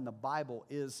have in the Bible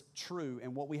is true,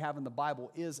 and what we have in the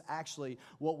Bible is actually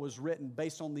what was written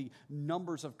based on the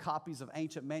numbers of copies of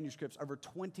ancient manuscripts, over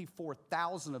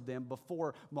 24,000 of them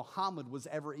before Muhammad was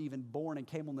ever even born and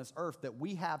came on this earth, that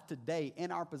we have today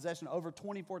in our possession over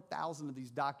 24,000 of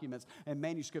these documents and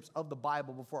manuscripts of the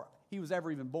Bible before he was ever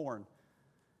even born.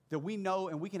 That we know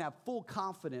and we can have full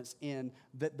confidence in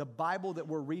that the Bible that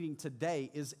we're reading today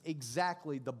is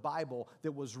exactly the Bible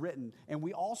that was written. And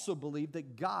we also believe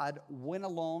that God went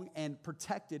along and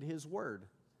protected his word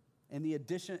in the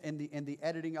addition and the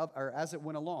editing of, or as it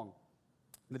went along.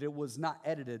 That it was not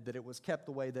edited, that it was kept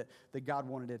the way that God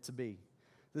wanted it to be.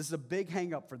 This is a big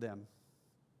hang up for them.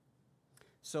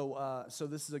 So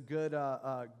this is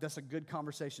that's a good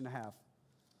conversation to have.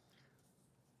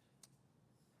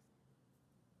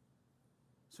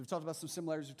 So we've talked about some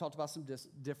similarities, we've talked about some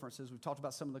differences, we've talked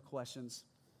about some of the questions.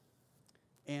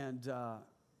 And I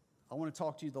want to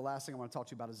talk to you, the last thing I want to talk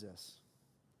to you about is this.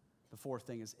 The fourth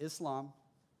thing is Islam,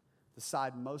 the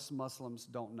side most Muslims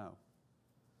don't know.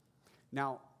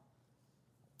 Now,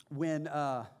 when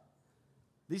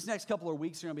these next couple of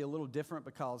weeks are going to be a little different,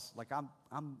 because like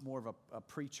I'm more of a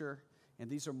preacher, and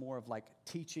these are more of like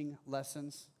teaching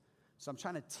lessons. So I'm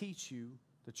trying to teach you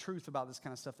the truth about this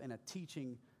kind of stuff in a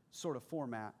teaching sort of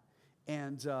format.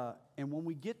 And when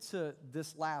we get to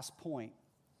this last point,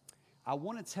 I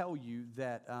want to tell you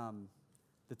that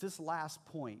this last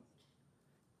point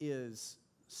is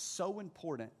so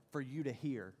important for you to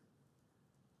hear.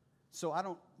 So I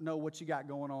don't know what you got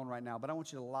going on right now, but I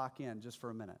want you to lock in just for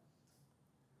a minute.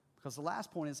 Because the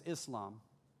last point is Islam,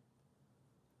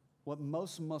 what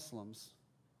most Muslims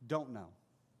don't know.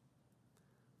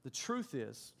 The truth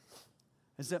is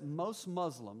that most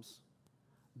Muslims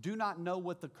do not know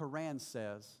what the Quran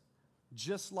says,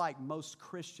 just like most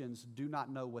Christians do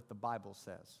not know what the Bible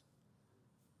says.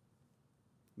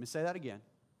 Let me say that again.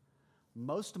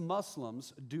 Most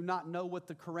Muslims do not know what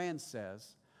the Quran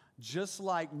says, just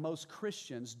like most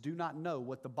Christians do not know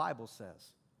what the Bible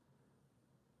says.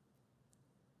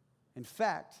 In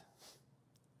fact,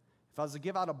 if I was to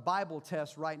give out a Bible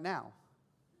test right now,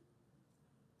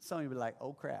 some of you would be like,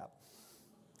 oh crap.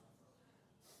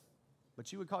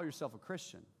 But you would call yourself a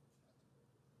Christian.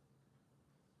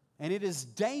 And it is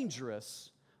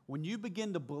dangerous when you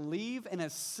begin to believe in a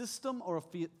system or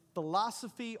a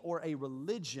philosophy or a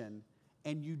religion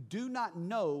and you do not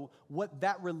know what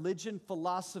that religion,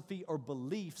 philosophy, or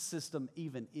belief system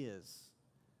even is.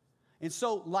 And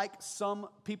so, like some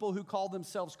people who call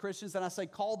themselves Christians, and I say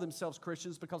call themselves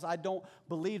Christians because I don't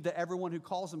believe that everyone who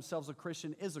calls themselves a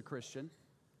Christian is a Christian.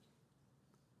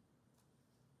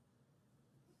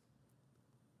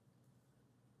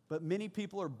 But many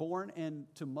people are born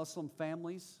into Muslim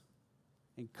families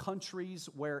in countries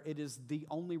where it is the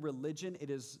only religion.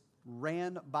 It is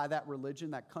ran by that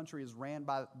religion. That country is ran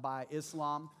by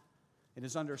Islam. It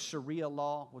is under Sharia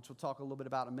law, which we'll talk a little bit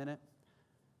about in a minute.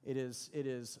 It is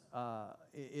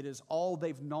all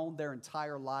they've known their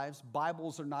entire lives.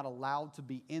 Bibles are not allowed to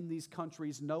be in these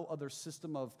countries. No other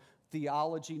system of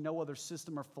theology, no other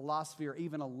system or philosophy are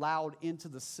even allowed into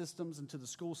the systems, into the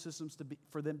school systems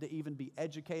for them to even be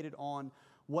educated on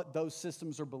what those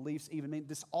systems or beliefs even mean.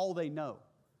 This is all they know.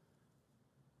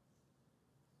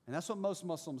 And that's what most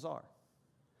Muslims are.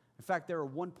 In fact, there are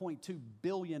 1.2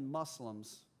 billion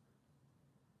Muslims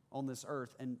on this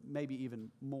earth, and maybe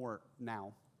even more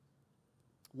now.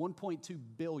 1.2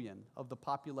 billion of the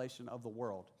population of the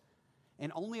world.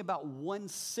 And only about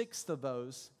 1/6 of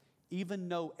those even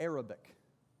know Arabic.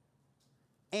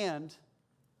 And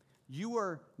you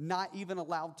are not even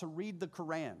allowed to read the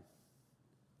Quran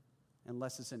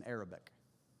unless it's in Arabic.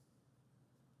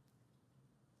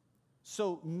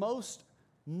 So most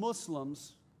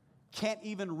Muslims can't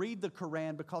even read the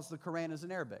Quran because the Quran is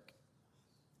in Arabic.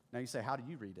 Now you say, how do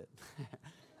you read it?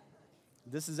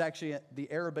 This is actually,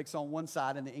 the Arabic's on one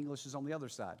side and the English is on the other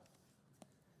side.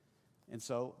 And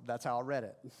so that's how I read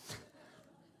it.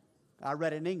 I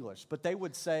read it in English. But they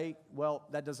would say, well,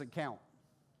 that doesn't count.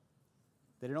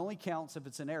 That it only counts if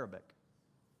it's in Arabic.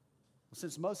 Well,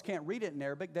 since most can't read it in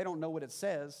Arabic, they don't know what it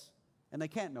says, and they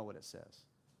can't know what it says.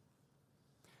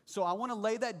 So I want to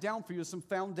lay that down for you as some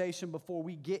foundation before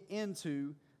we get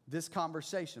into this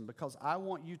conversation, because I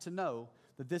want you to know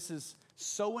that this is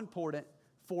so important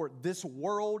for this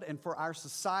world and for our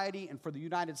society and for the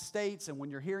United States. And when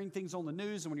you're hearing things on the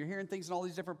news and when you're hearing things in all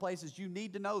these different places, you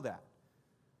need to know that.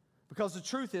 Because the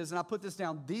truth is, and I put this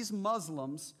down, these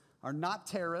Muslims are not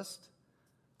terrorists.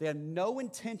 They have no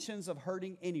intentions of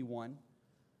hurting anyone.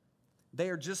 They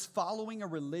are just following a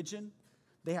religion.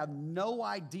 They have no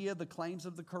idea the claims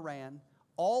of the Quran.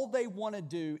 All they want to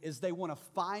do is they want to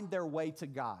find their way to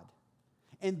God.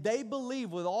 And they believe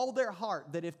with all their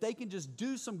heart that if they can just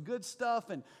do some good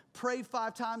stuff and pray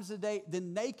 5 times a day,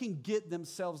 then they can get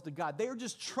themselves to God. They are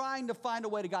just trying to find a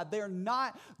way to God. They are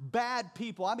not bad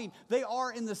people. I mean, they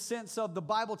are in the sense of the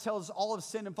Bible tells us all have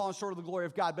sinned and fallen short of the glory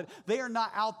of God, but they are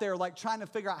not out there like trying to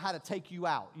figure out how to take you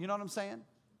out. You know what I'm saying?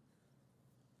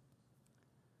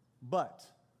 But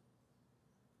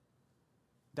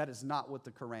that is not what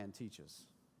the Quran teaches.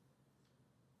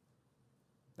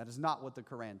 That is not what the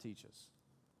Quran teaches.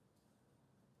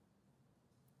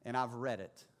 And I've read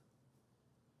it.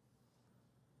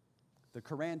 The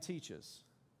Quran teaches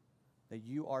that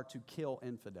you are to kill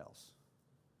infidels.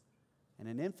 And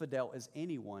an infidel is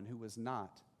anyone who is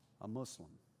not a Muslim.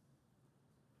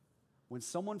 When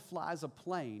someone flies a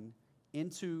plane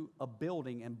into a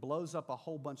building and blows up a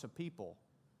whole bunch of people,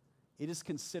 it is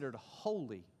considered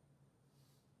holy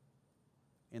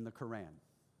in the Quran.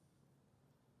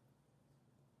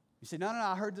 You say, no,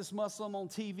 I heard this Muslim on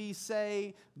TV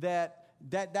say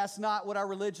that's not what our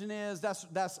religion is.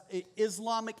 That's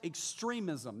Islamic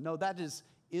extremism. No, that is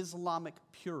Islamic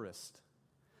purist.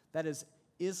 That is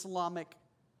Islamic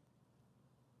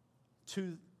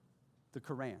to the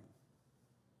Quran.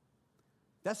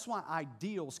 That's why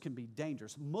ideals can be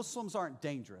dangerous. Muslims aren't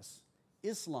dangerous.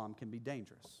 Islam can be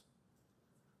dangerous.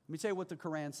 Let me tell you what the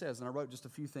Quran says, and I wrote just a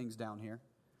few things down here.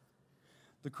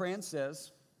 The Quran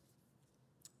says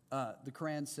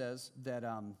that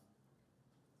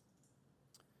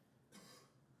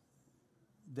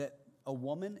a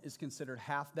woman is considered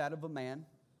half that of a man.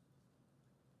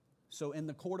 So in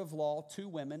the court of law, 2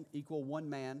 women equal 1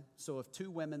 man. So if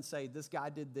 2 women say, this guy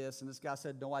did this, and this guy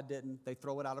said, no, I didn't, they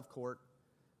throw it out of court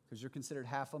because you're considered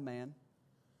half a man.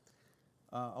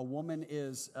 Women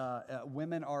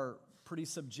are pretty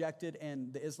subjected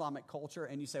in the Islamic culture,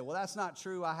 and you say, well, that's not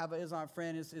true. I have an Islamic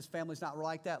friend. His family's not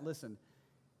like that. Listen,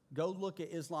 go look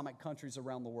at Islamic countries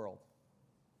around the world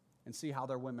and see how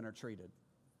their women are treated.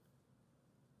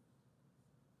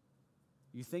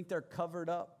 You think they're covered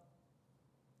up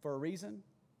for a reason?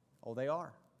 Oh, they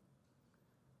are.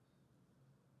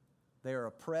 They are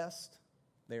oppressed.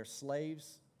 They are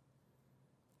slaves.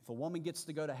 If a woman gets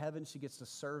to go to heaven, she gets to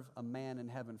serve a man in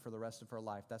heaven for the rest of her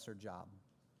life. That's her job.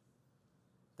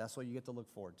 That's what you get to look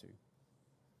forward to.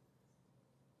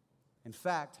 In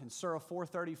fact, in Surah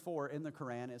 434 in the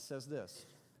Quran, it says this: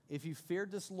 if you fear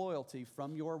disloyalty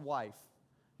from your wife,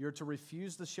 you're to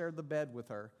refuse to share the bed with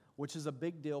her, which is a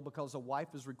big deal because a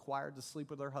wife is required to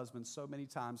sleep with her husband so many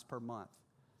times per month.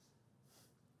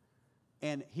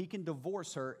 And he can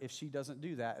divorce her if she doesn't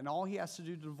do that. And all he has to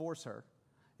do to divorce her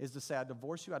is to say, I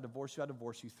divorce you, I divorce you, I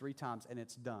divorce you 3 times, and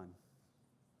it's done.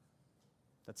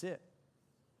 That's it.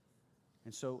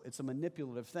 And so it's a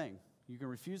manipulative thing. You can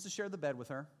refuse to share the bed with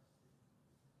her.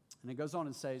 And it goes on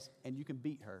and says, and you can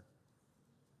beat her.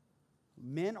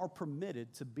 Men are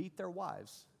permitted to beat their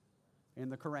wives in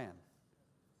the Quran.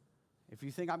 If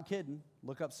you think I'm kidding,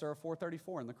 look up Surah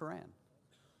 434 in the Quran.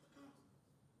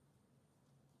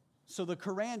 So the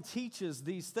Quran teaches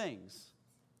these things.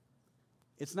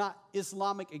 It's not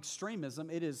Islamic extremism.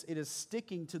 It is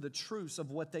sticking to the truths of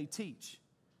what they teach.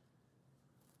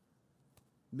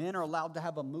 Men are allowed to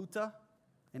have a muta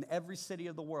in every city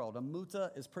of the world. A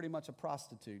muta is pretty much a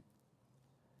prostitute.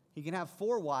 He can have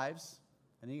 4 wives,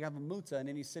 and he can have a muta in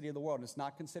any city of the world. And it's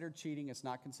not considered cheating. It's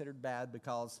not considered bad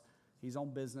because he's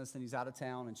on business and he's out of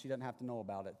town and she doesn't have to know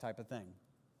about it, type of thing.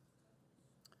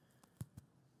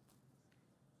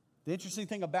 The interesting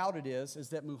thing about it is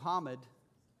that Muhammad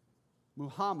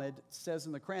says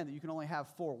in the Quran that you can only have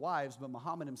 4 wives, but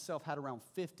Muhammad himself had around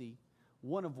 50,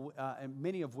 and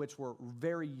many of which were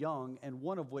very young, and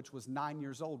one of which was 9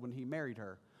 years old when he married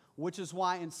her. Which is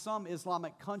why in some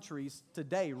Islamic countries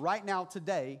today, right now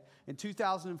today, in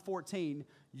 2014,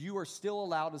 you are still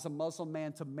allowed as a Muslim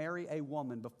man to marry a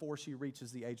woman before she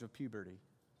reaches the age of puberty.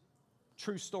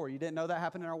 True story. You didn't know that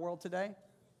happened in our world today?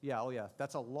 Yeah, oh yeah.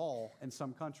 That's a law in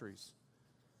some countries.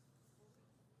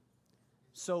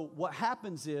 So what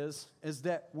happens is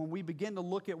that when we begin to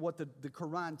look at what the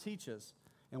Quran teaches,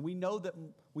 and we know that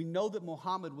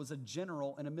Muhammad was a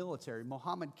general in a military.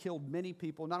 Muhammad killed many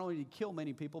people. Not only did he kill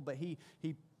many people, but he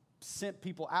sent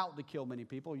people out to kill many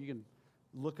people. You can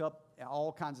look up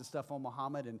all kinds of stuff on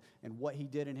Muhammad and what he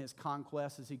did in his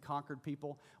conquests as he conquered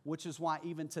people, which is why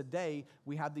even today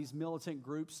we have these militant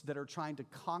groups that are trying to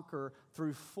conquer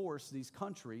through force these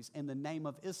countries in the name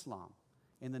of Islam,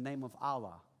 in the name of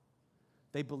Allah.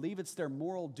 They believe it's their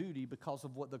moral duty because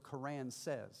of what the Quran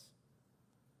says.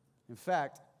 In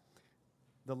fact,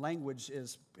 the language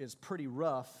is pretty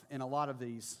rough in a lot of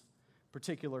these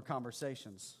particular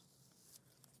conversations.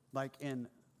 Like in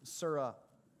Surah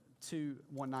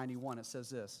 2:191, it says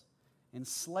this, and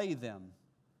slay them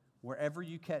wherever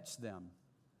you catch them,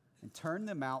 and turn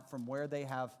them out from where they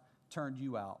have turned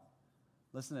you out.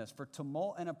 Listen to this, for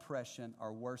tumult and oppression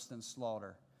are worse than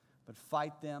slaughter. But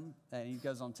fight them, and he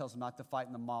goes on and tells them not to fight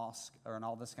in the mosque or in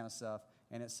all this kind of stuff.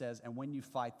 And it says, and when you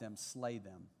fight them, slay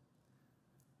them.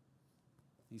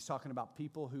 He's talking about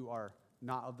people who are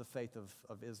not of the faith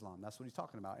of Islam. That's what he's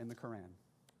talking about in the Quran.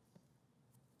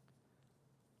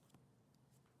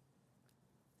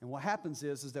 And what happens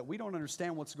is that we don't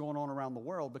understand what's going on around the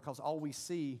world because all we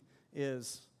see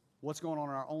is what's going on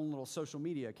in our own little social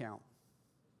media account.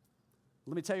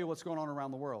 Let me tell you what's going on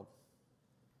around the world.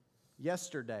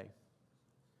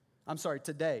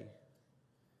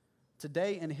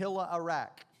 Today in Hilla,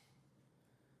 Iraq,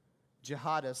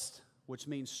 jihadists, which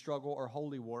means struggle or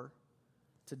holy war,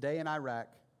 today in Iraq,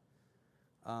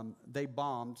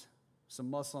 some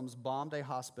Muslims bombed a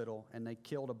hospital and they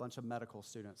killed a bunch of medical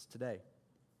students today.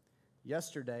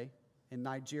 Yesterday in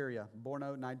Nigeria,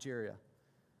 Borno, Nigeria,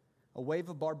 a wave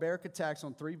of barbaric attacks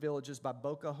on 3 villages by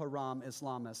Boko Haram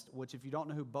Islamists, which if you don't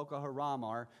know who Boko Haram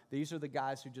are, these are the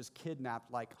guys who just kidnapped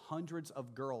like hundreds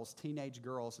of girls, teenage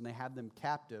girls, and they have them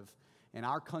captive. And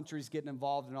our country's getting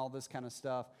involved in all this kind of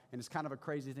stuff, and it's kind of a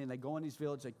crazy thing. They go in these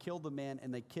villages, they kill the men,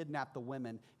 and they kidnap the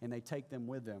women, and they take them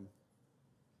with them.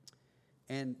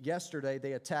 And yesterday,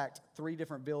 they attacked 3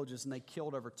 different villages, and they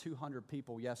killed over 200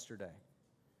 people yesterday.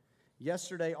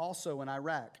 Yesterday, also in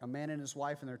Iraq, a man and his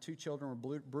wife and their 2 children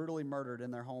were brutally murdered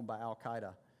in their home by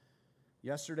Al-Qaeda.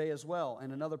 Yesterday as well,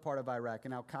 in another part of Iraq,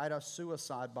 an Al-Qaeda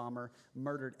suicide bomber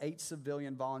murdered 8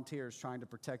 civilian volunteers trying to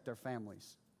protect their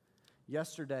families.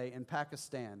 Yesterday in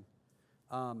Pakistan,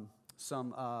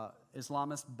 some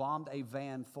Islamists bombed a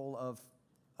van full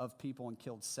of people and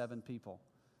killed 7 people.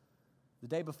 The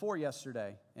day before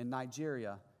yesterday in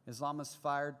Nigeria, Islamists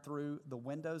fired through the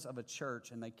windows of a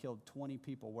church and they killed 20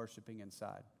 people worshiping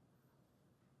inside.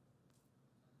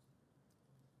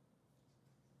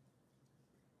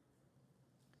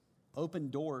 Open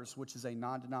Doors, which is a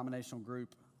non-denominational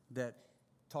group that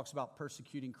talks about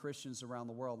persecuting Christians around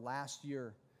the world. Last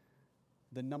year,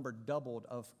 the number doubled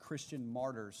of Christian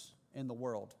martyrs in the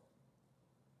world.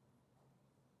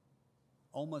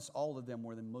 Almost all of them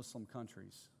were in Muslim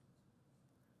countries.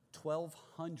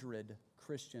 1,200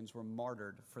 Christians were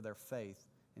martyred for their faith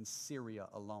in Syria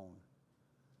alone.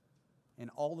 In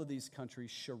all of these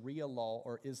countries, Sharia law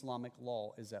or Islamic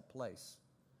law is at place.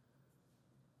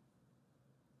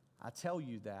 I tell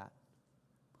you that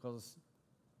because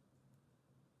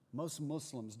most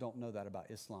Muslims don't know that about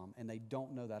Islam, and they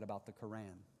don't know that about the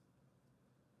Quran.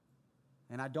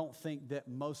 And I don't think that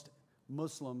most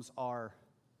Muslims are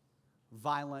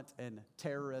violent and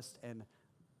terrorists and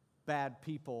bad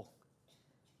people.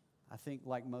 I think,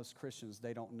 like most Christians,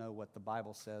 they don't know what the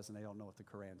Bible says and they don't know what the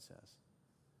Quran says.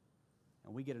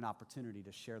 And we get an opportunity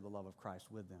to share the love of Christ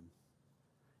with them.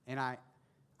 And I'm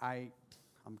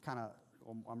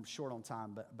short on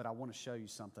time, but I want to show you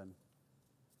something.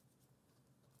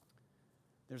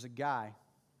 There's a guy,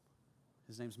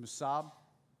 his name's Musab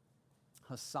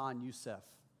Hassan Youssef.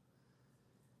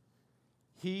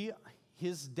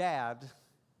 His dad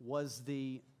was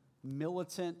the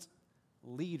militant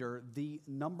leader, the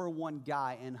number one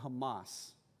guy in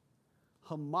Hamas.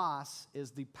 Hamas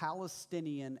is the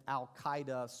Palestinian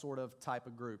Al-Qaeda sort of type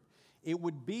of group. It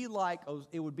would be like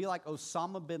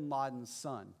Osama bin Laden's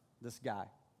son, this guy.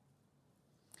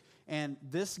 And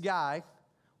this guy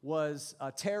was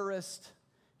a terrorist.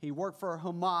 He worked for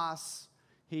Hamas.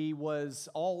 He was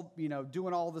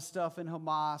doing all the stuff in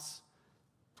Hamas.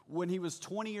 When he was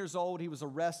 20 years old, he was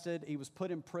arrested. He was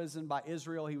put in prison by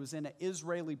Israel. He was in an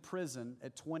Israeli prison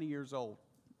at 20 years old.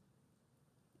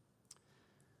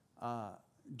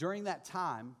 During that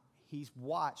time, he's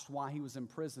watched while he was in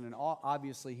prison, and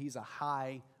obviously he's a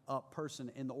high-up person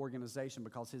in the organization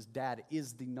because his dad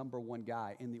is the number one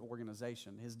guy in the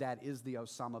organization. His dad is the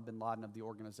Osama bin Laden of the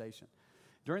organization.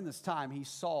 During this time, he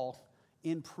saw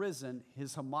in prison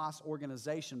his Hamas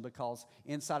organization, because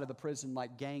inside of the prison,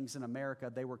 like gangs in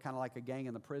America, they were kind of like a gang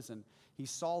in the prison. He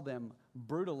saw them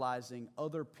brutalizing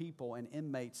other people and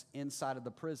inmates inside of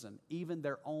the prison, even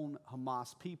their own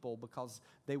Hamas people, because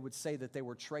they would say that they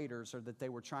were traitors or that they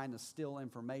were trying to steal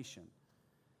information.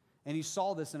 And he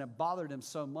saw this, and it bothered him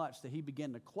so much that he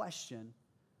began to question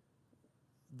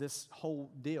this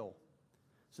whole deal.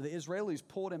 So the Israelis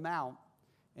pulled him out,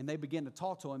 and they began to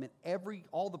talk to him, and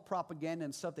all the propaganda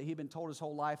and stuff that he'd been told his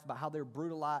whole life about how they're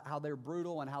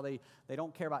brutal, and how they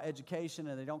don't care about education,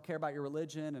 and they don't care about your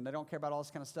religion, and they don't care about all this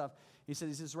kind of stuff. He said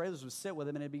these Israelis would sit with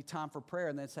him, and it'd be time for prayer,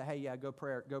 and they'd say, hey, yeah, go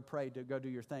pray, go do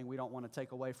your thing. We don't want to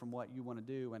take away from what you want to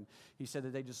do. And he said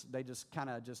that they just kind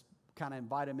of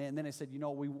invite him in. And then they said,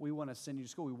 we want to send you to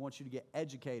school. We want you to get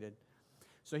educated.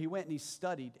 So he went and he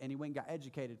studied, and he went and got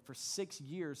educated. For 6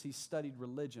 years, he studied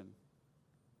religion.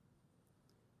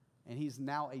 And he's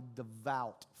now a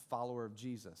devout follower of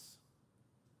Jesus.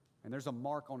 And there's a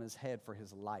mark on his head for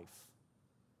his life.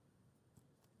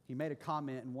 He made a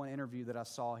comment in one interview that I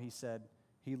saw. He said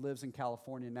he lives in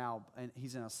California now, and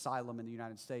he's in an asylum in the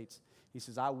United States. He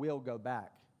says, I will go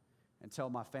back and tell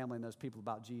my family and those people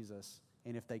about Jesus.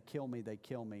 And if they kill me, they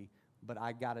kill me. But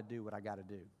I got to do what I got to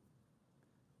do.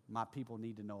 My people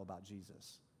need to know about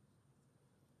Jesus.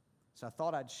 So I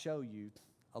thought I'd show you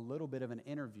a little bit of an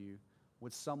interview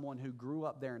with someone who grew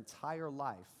up their entire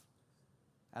life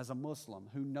as a Muslim,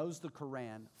 who knows the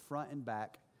Quran front and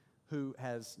back, who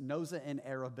knows it in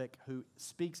Arabic, who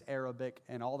speaks Arabic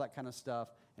and all that kind of stuff,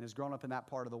 and has grown up in that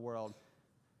part of the world.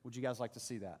 Would you guys like to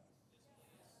see that?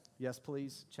 Yes,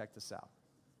 please. Check this out.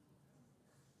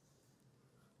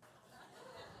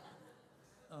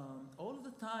 All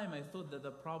the time I thought that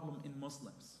the problem in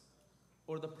Muslims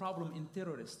or the problem in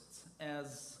terrorists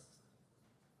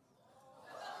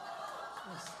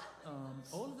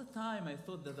all the time I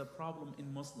thought that the problem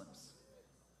in Muslims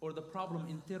or the problem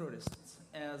in terrorists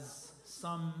as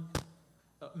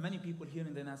many people here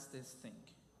in the United States think.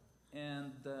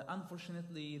 And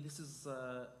unfortunately, this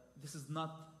is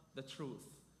not the truth.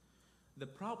 The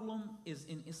problem is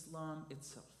in Islam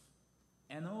itself.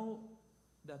 I know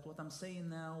that what I'm saying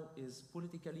now is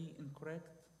politically incorrect,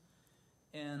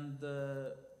 and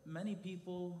many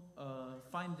people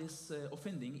find this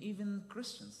offending, even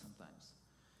Christians sometimes.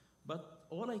 But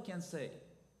all I can say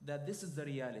that this is the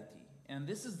reality, and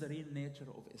this is the real nature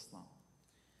of Islam.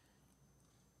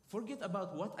 Forget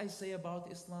about what I say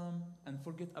about Islam, and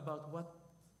forget about what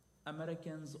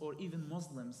Americans or even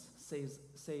Muslims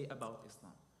say about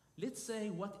Islam. Let's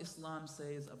say what Islam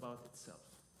says about itself.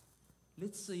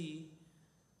 Let's see,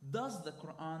 does the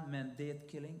Quran mandate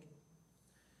killing?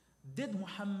 Did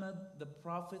Muhammad, the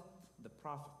prophet,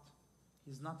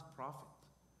 he's not a prophet.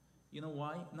 You know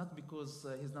why? Not because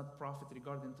he's not a prophet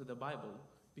regarding to the Bible,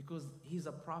 because he's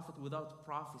a prophet without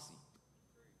prophecy.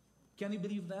 Can you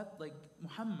believe that? Like,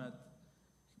 Muhammad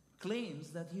claims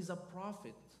that he's a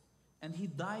prophet, and he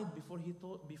died before he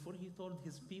told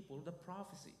his people the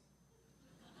prophecy.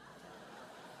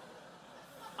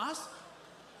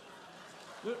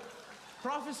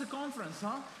 Prophecy conference,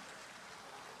 huh?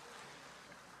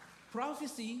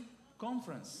 Prophecy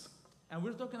conference. And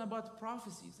we're talking about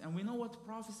prophecies, and we know what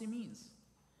prophecy means.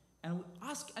 And we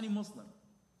ask any Muslim,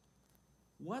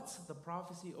 what's the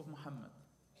prophecy of Muhammad?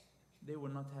 They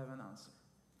will not have an answer.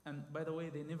 And by the way,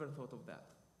 they never thought of that.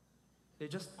 They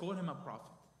just call him a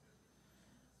prophet.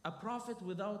 A prophet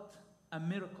without a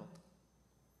miracle.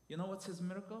 You know what's his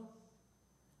miracle?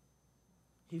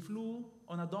 He flew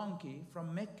on a donkey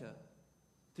from Mecca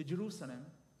to Jerusalem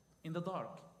in the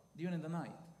dark, during the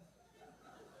night.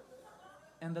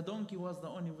 And the donkey was the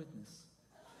only witness.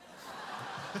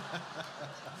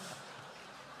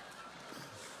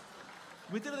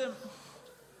 We tell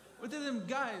them,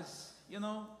 guys, you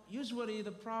know, usually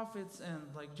the prophets and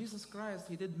like Jesus Christ,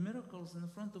 he did miracles in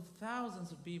front of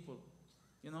thousands of people,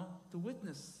 you know, to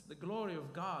witness the glory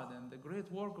of God and the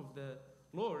great work of the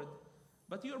Lord.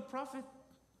 But your prophet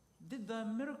did the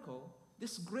miracle,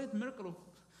 this great miracle of,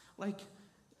 like,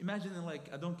 imagining like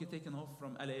a donkey taken off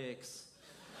from LAX.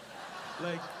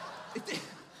 Like,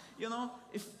 you know,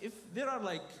 if there are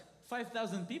like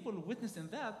 5,000 people witnessing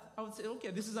that, I would say, okay,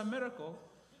 this is a miracle.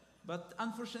 But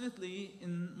unfortunately,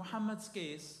 in Muhammad's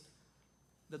case,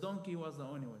 the donkey was the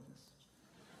only witness.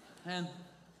 And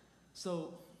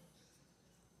so,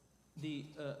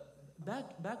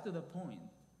 back to the point,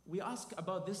 we ask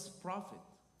about this prophet.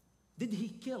 Did he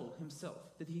kill himself?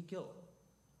 Did he kill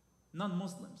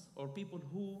non-Muslims or people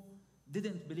who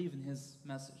didn't believe in his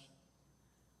message?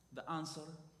 The answer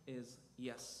is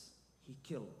yes, he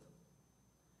killed.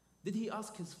 Did he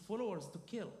ask his followers to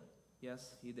kill?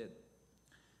 Yes, he did.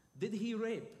 Did he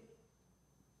rape?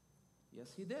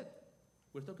 Yes, he did.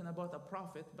 We're talking about a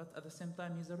prophet, but at the same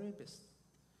time, he's a rapist.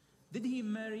 Did he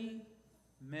marry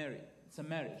Mary? It's a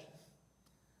marriage.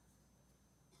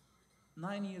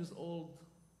 9 years old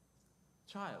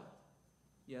child.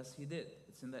 Yes, he did.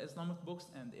 It's in the Islamic books,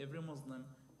 and every Muslim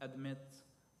admits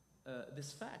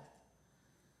this fact.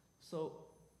 So,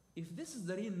 if this is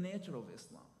the real nature of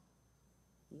Islam,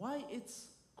 why it's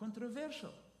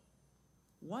controversial?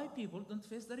 Why people don't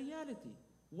face the reality?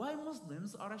 Why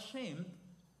Muslims are ashamed?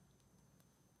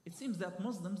 It seems that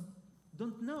Muslims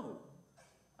don't know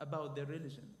about their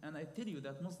religion. And I tell you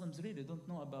that Muslims really don't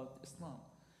know about Islam.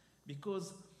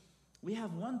 Because we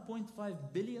have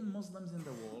 1.5 billion Muslims in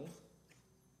the world.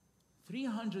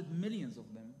 300 million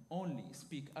of them only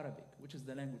speak Arabic, which is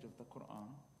the language of the Quran.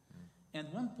 And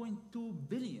 1.2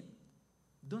 billion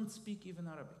don't speak even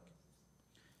Arabic.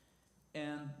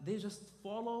 And they just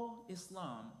follow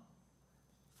Islam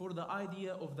for the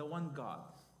idea of the one God.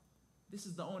 This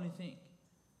is the only thing.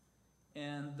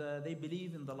 And they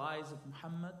believe in the lies of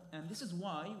Muhammad. And this is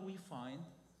why we find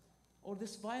all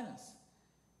this violence.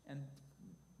 And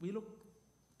we look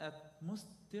at most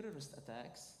terrorist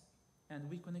attacks, and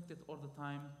we connect it all the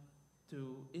time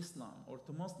to Islam or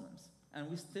to Muslims. And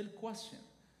we still question,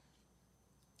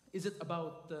 is it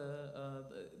about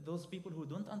those people who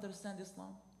don't understand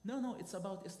Islam? No, it's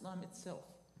about Islam itself.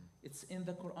 It's in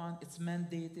the Quran, it's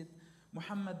mandated.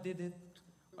 Muhammad did it.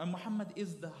 And Muhammad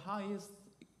is the highest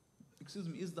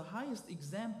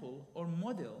example or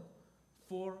model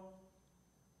for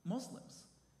Muslims.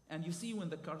 And you see when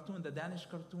the Danish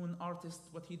cartoon artist,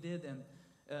 what he did, and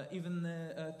even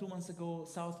 2 months ago,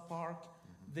 South Park,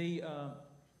 they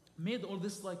made all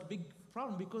this like big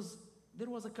problem because there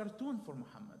was a cartoon for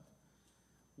Muhammad.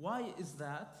 Why is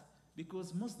that?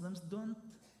 Because Muslims don't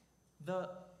the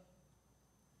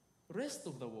rest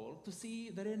of the world to see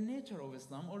the real nature of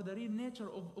Islam or the real nature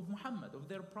of Muhammad, of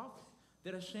their prophet.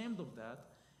 They're ashamed of that.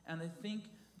 And I think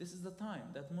this is the time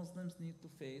that Muslims need to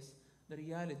face the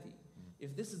reality.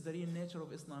 If this is the real nature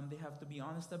of Islam, they have to be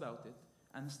honest about it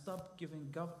and stop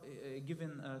giving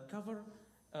cover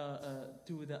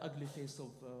to the ugly face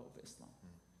of Islam.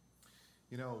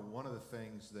 You know, one of the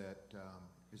things that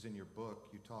is in your book,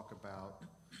 you talk about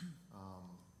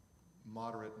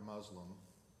moderate Muslim,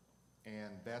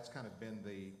 and that's kind of been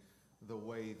the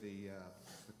way the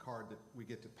card that we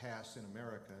get to pass in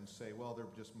America and say, well, they're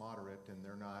just moderate and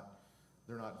they're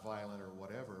not violent or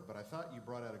whatever. But I thought you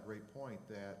brought out a great point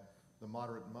that the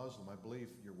moderate Muslim, I believe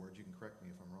your words, you can correct me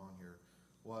if I'm wrong here,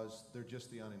 was they're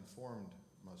just the uninformed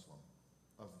Muslim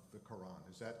of the Quran.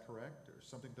 Is that correct, or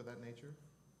something to that nature?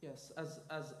 Yes, as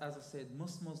I said,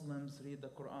 most Muslims read the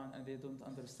Quran and they don't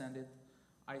understand it.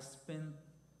 I spent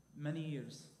many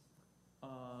years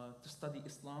to study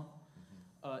Islam.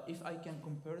 If I can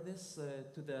compare this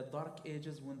to the Dark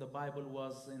Ages when the Bible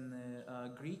was in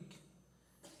Greek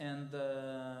and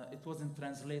it wasn't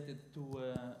translated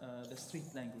to the street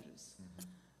languages.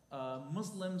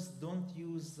 Muslims don't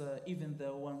use, even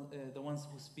the ones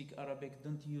who speak Arabic,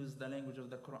 don't use the language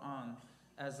of the Quran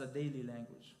as a daily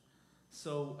language.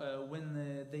 So when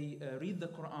they read the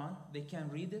Quran, they can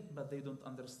read it, but they don't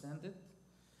understand it.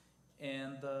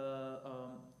 And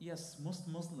yes, most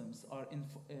Muslims are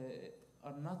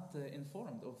not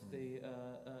informed of the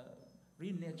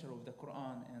real nature of the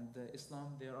Quran and Islam.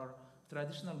 There are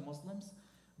traditional Muslims,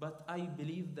 but I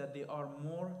believe that they are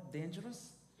more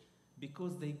dangerous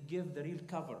because they give the real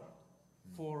cover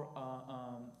for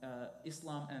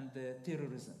Islam and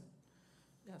terrorism.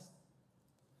 Yes.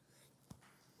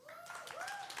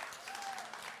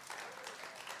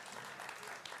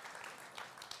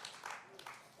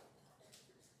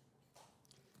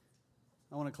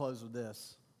 I want to close with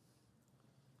this.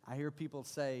 I hear people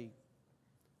say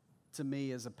to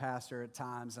me as a pastor at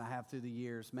times, and I have through the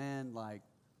years, man, like,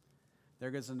 there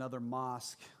goes another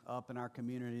mosque up in our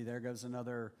community. There goes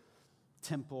another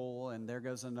temple, and there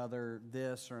goes another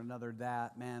this or another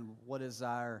that. Man, what is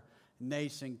our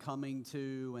nation coming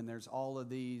to? And there's all of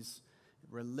these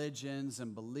religions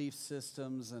and belief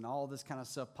systems and all this kind of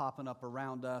stuff popping up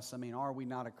around us. I mean, are we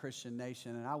not a Christian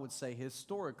nation? And I would say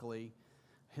historically,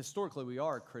 we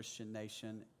are a Christian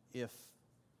nation, if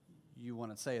you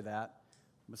want to say that,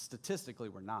 but statistically,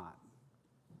 we're not.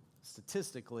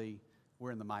 Statistically,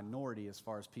 we're in the minority as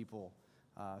far as people,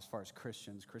 as far as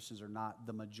Christians. Christians are not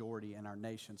the majority in our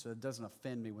nation, so it doesn't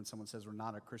offend me when someone says we're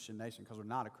not a Christian nation, because we're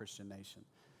not a Christian nation.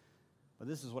 But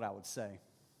this is what I would say.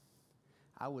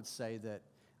 I would say that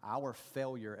our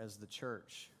failure as the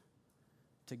church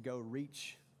to go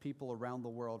reach people around the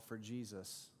world for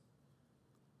Jesus,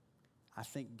 I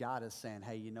think God is saying,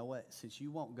 hey, you know what? Since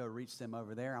you won't go reach them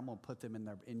over there, I'm going to put them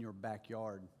in your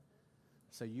backyard.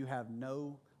 So you have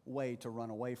no way to run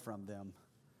away from them.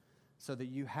 So that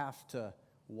you have to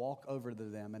walk over to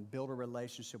them and build a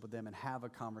relationship with them and have a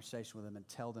conversation with them and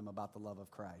tell them about the love of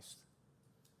Christ.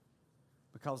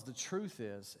 Because the truth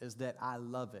is that I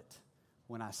love it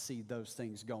when I see those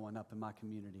things going up in my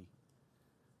community.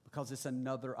 Because it's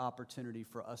another opportunity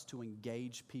for us to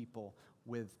engage people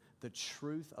with the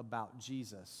truth about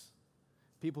Jesus.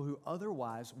 People who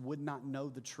otherwise would not know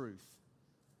the truth.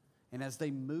 And as they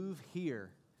move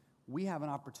here, we have an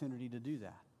opportunity to do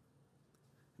that.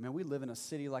 I mean, we live in a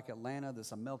city like Atlanta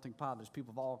that's a melting pot. There's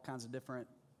people of all kinds of different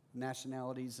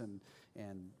nationalities and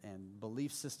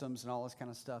belief systems and all this kind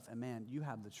of stuff. And man, you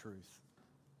have the truth.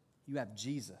 You have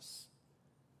Jesus.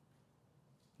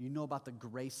 You know about the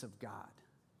grace of God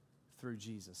through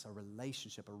Jesus, a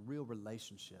relationship, a real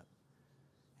relationship.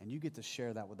 And you get to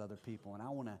share that with other people. And I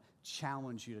want to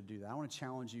challenge you to do that. I want to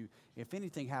challenge you, if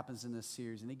anything happens in this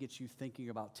series and it gets you thinking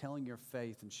about telling your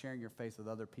faith and sharing your faith with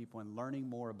other people and learning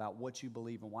more about what you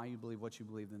believe and why you believe what you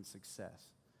believe, then success.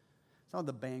 So I'll have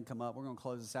the band come up. We're going to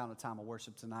close this out in a time of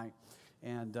worship tonight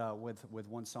and with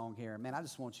one song here. Man, I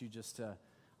just want you just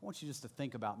to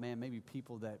think about, man, maybe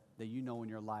people that you know in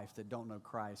your life that don't know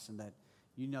Christ and that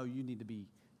you know you need to be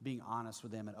being honest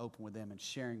with them and open with them and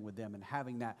sharing with them and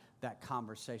having that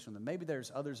conversation with them. Maybe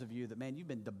there's others of you that, man, you've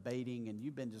been debating and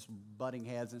you've been just butting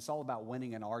heads, and it's all about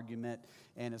winning an argument,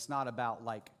 and it's not about,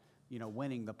 like,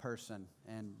 winning the person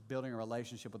and building a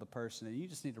relationship with the person, and you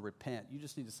just need to repent. You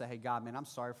just need to say, hey, God, man, I'm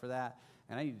sorry for that,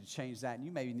 and I need to change that, and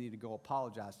you maybe need to go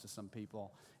apologize to some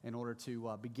people in order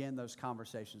to begin those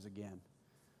conversations again.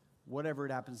 Whatever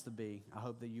it happens to be, I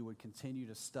hope that you would continue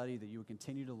to study, that you would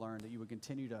continue to learn, that you would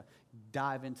continue to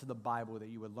dive into the Bible, that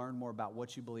you would learn more about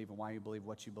what you believe and why you believe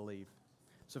what you believe.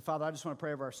 So, Father, I just want to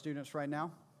pray over our students right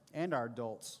now and our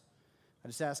adults. I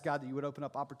just ask, God, that you would open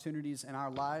up opportunities in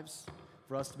our lives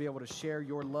for us to be able to share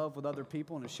your love with other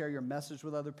people and to share your message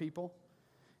with other people.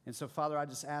 And so, Father, I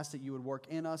just ask that you would work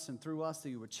in us and through us,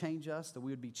 that you would change us, that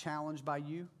we would be challenged by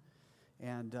you.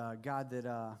 And, God,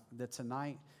 that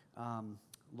tonight,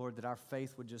 Lord, that our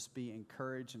faith would just be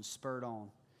encouraged and spurred on.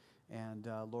 And,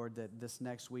 Lord, that this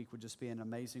next week would just be an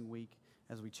amazing week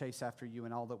as we chase after you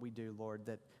in all that we do, Lord,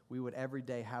 that we would every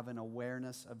day have an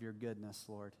awareness of your goodness,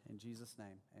 Lord. In Jesus'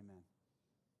 name, amen.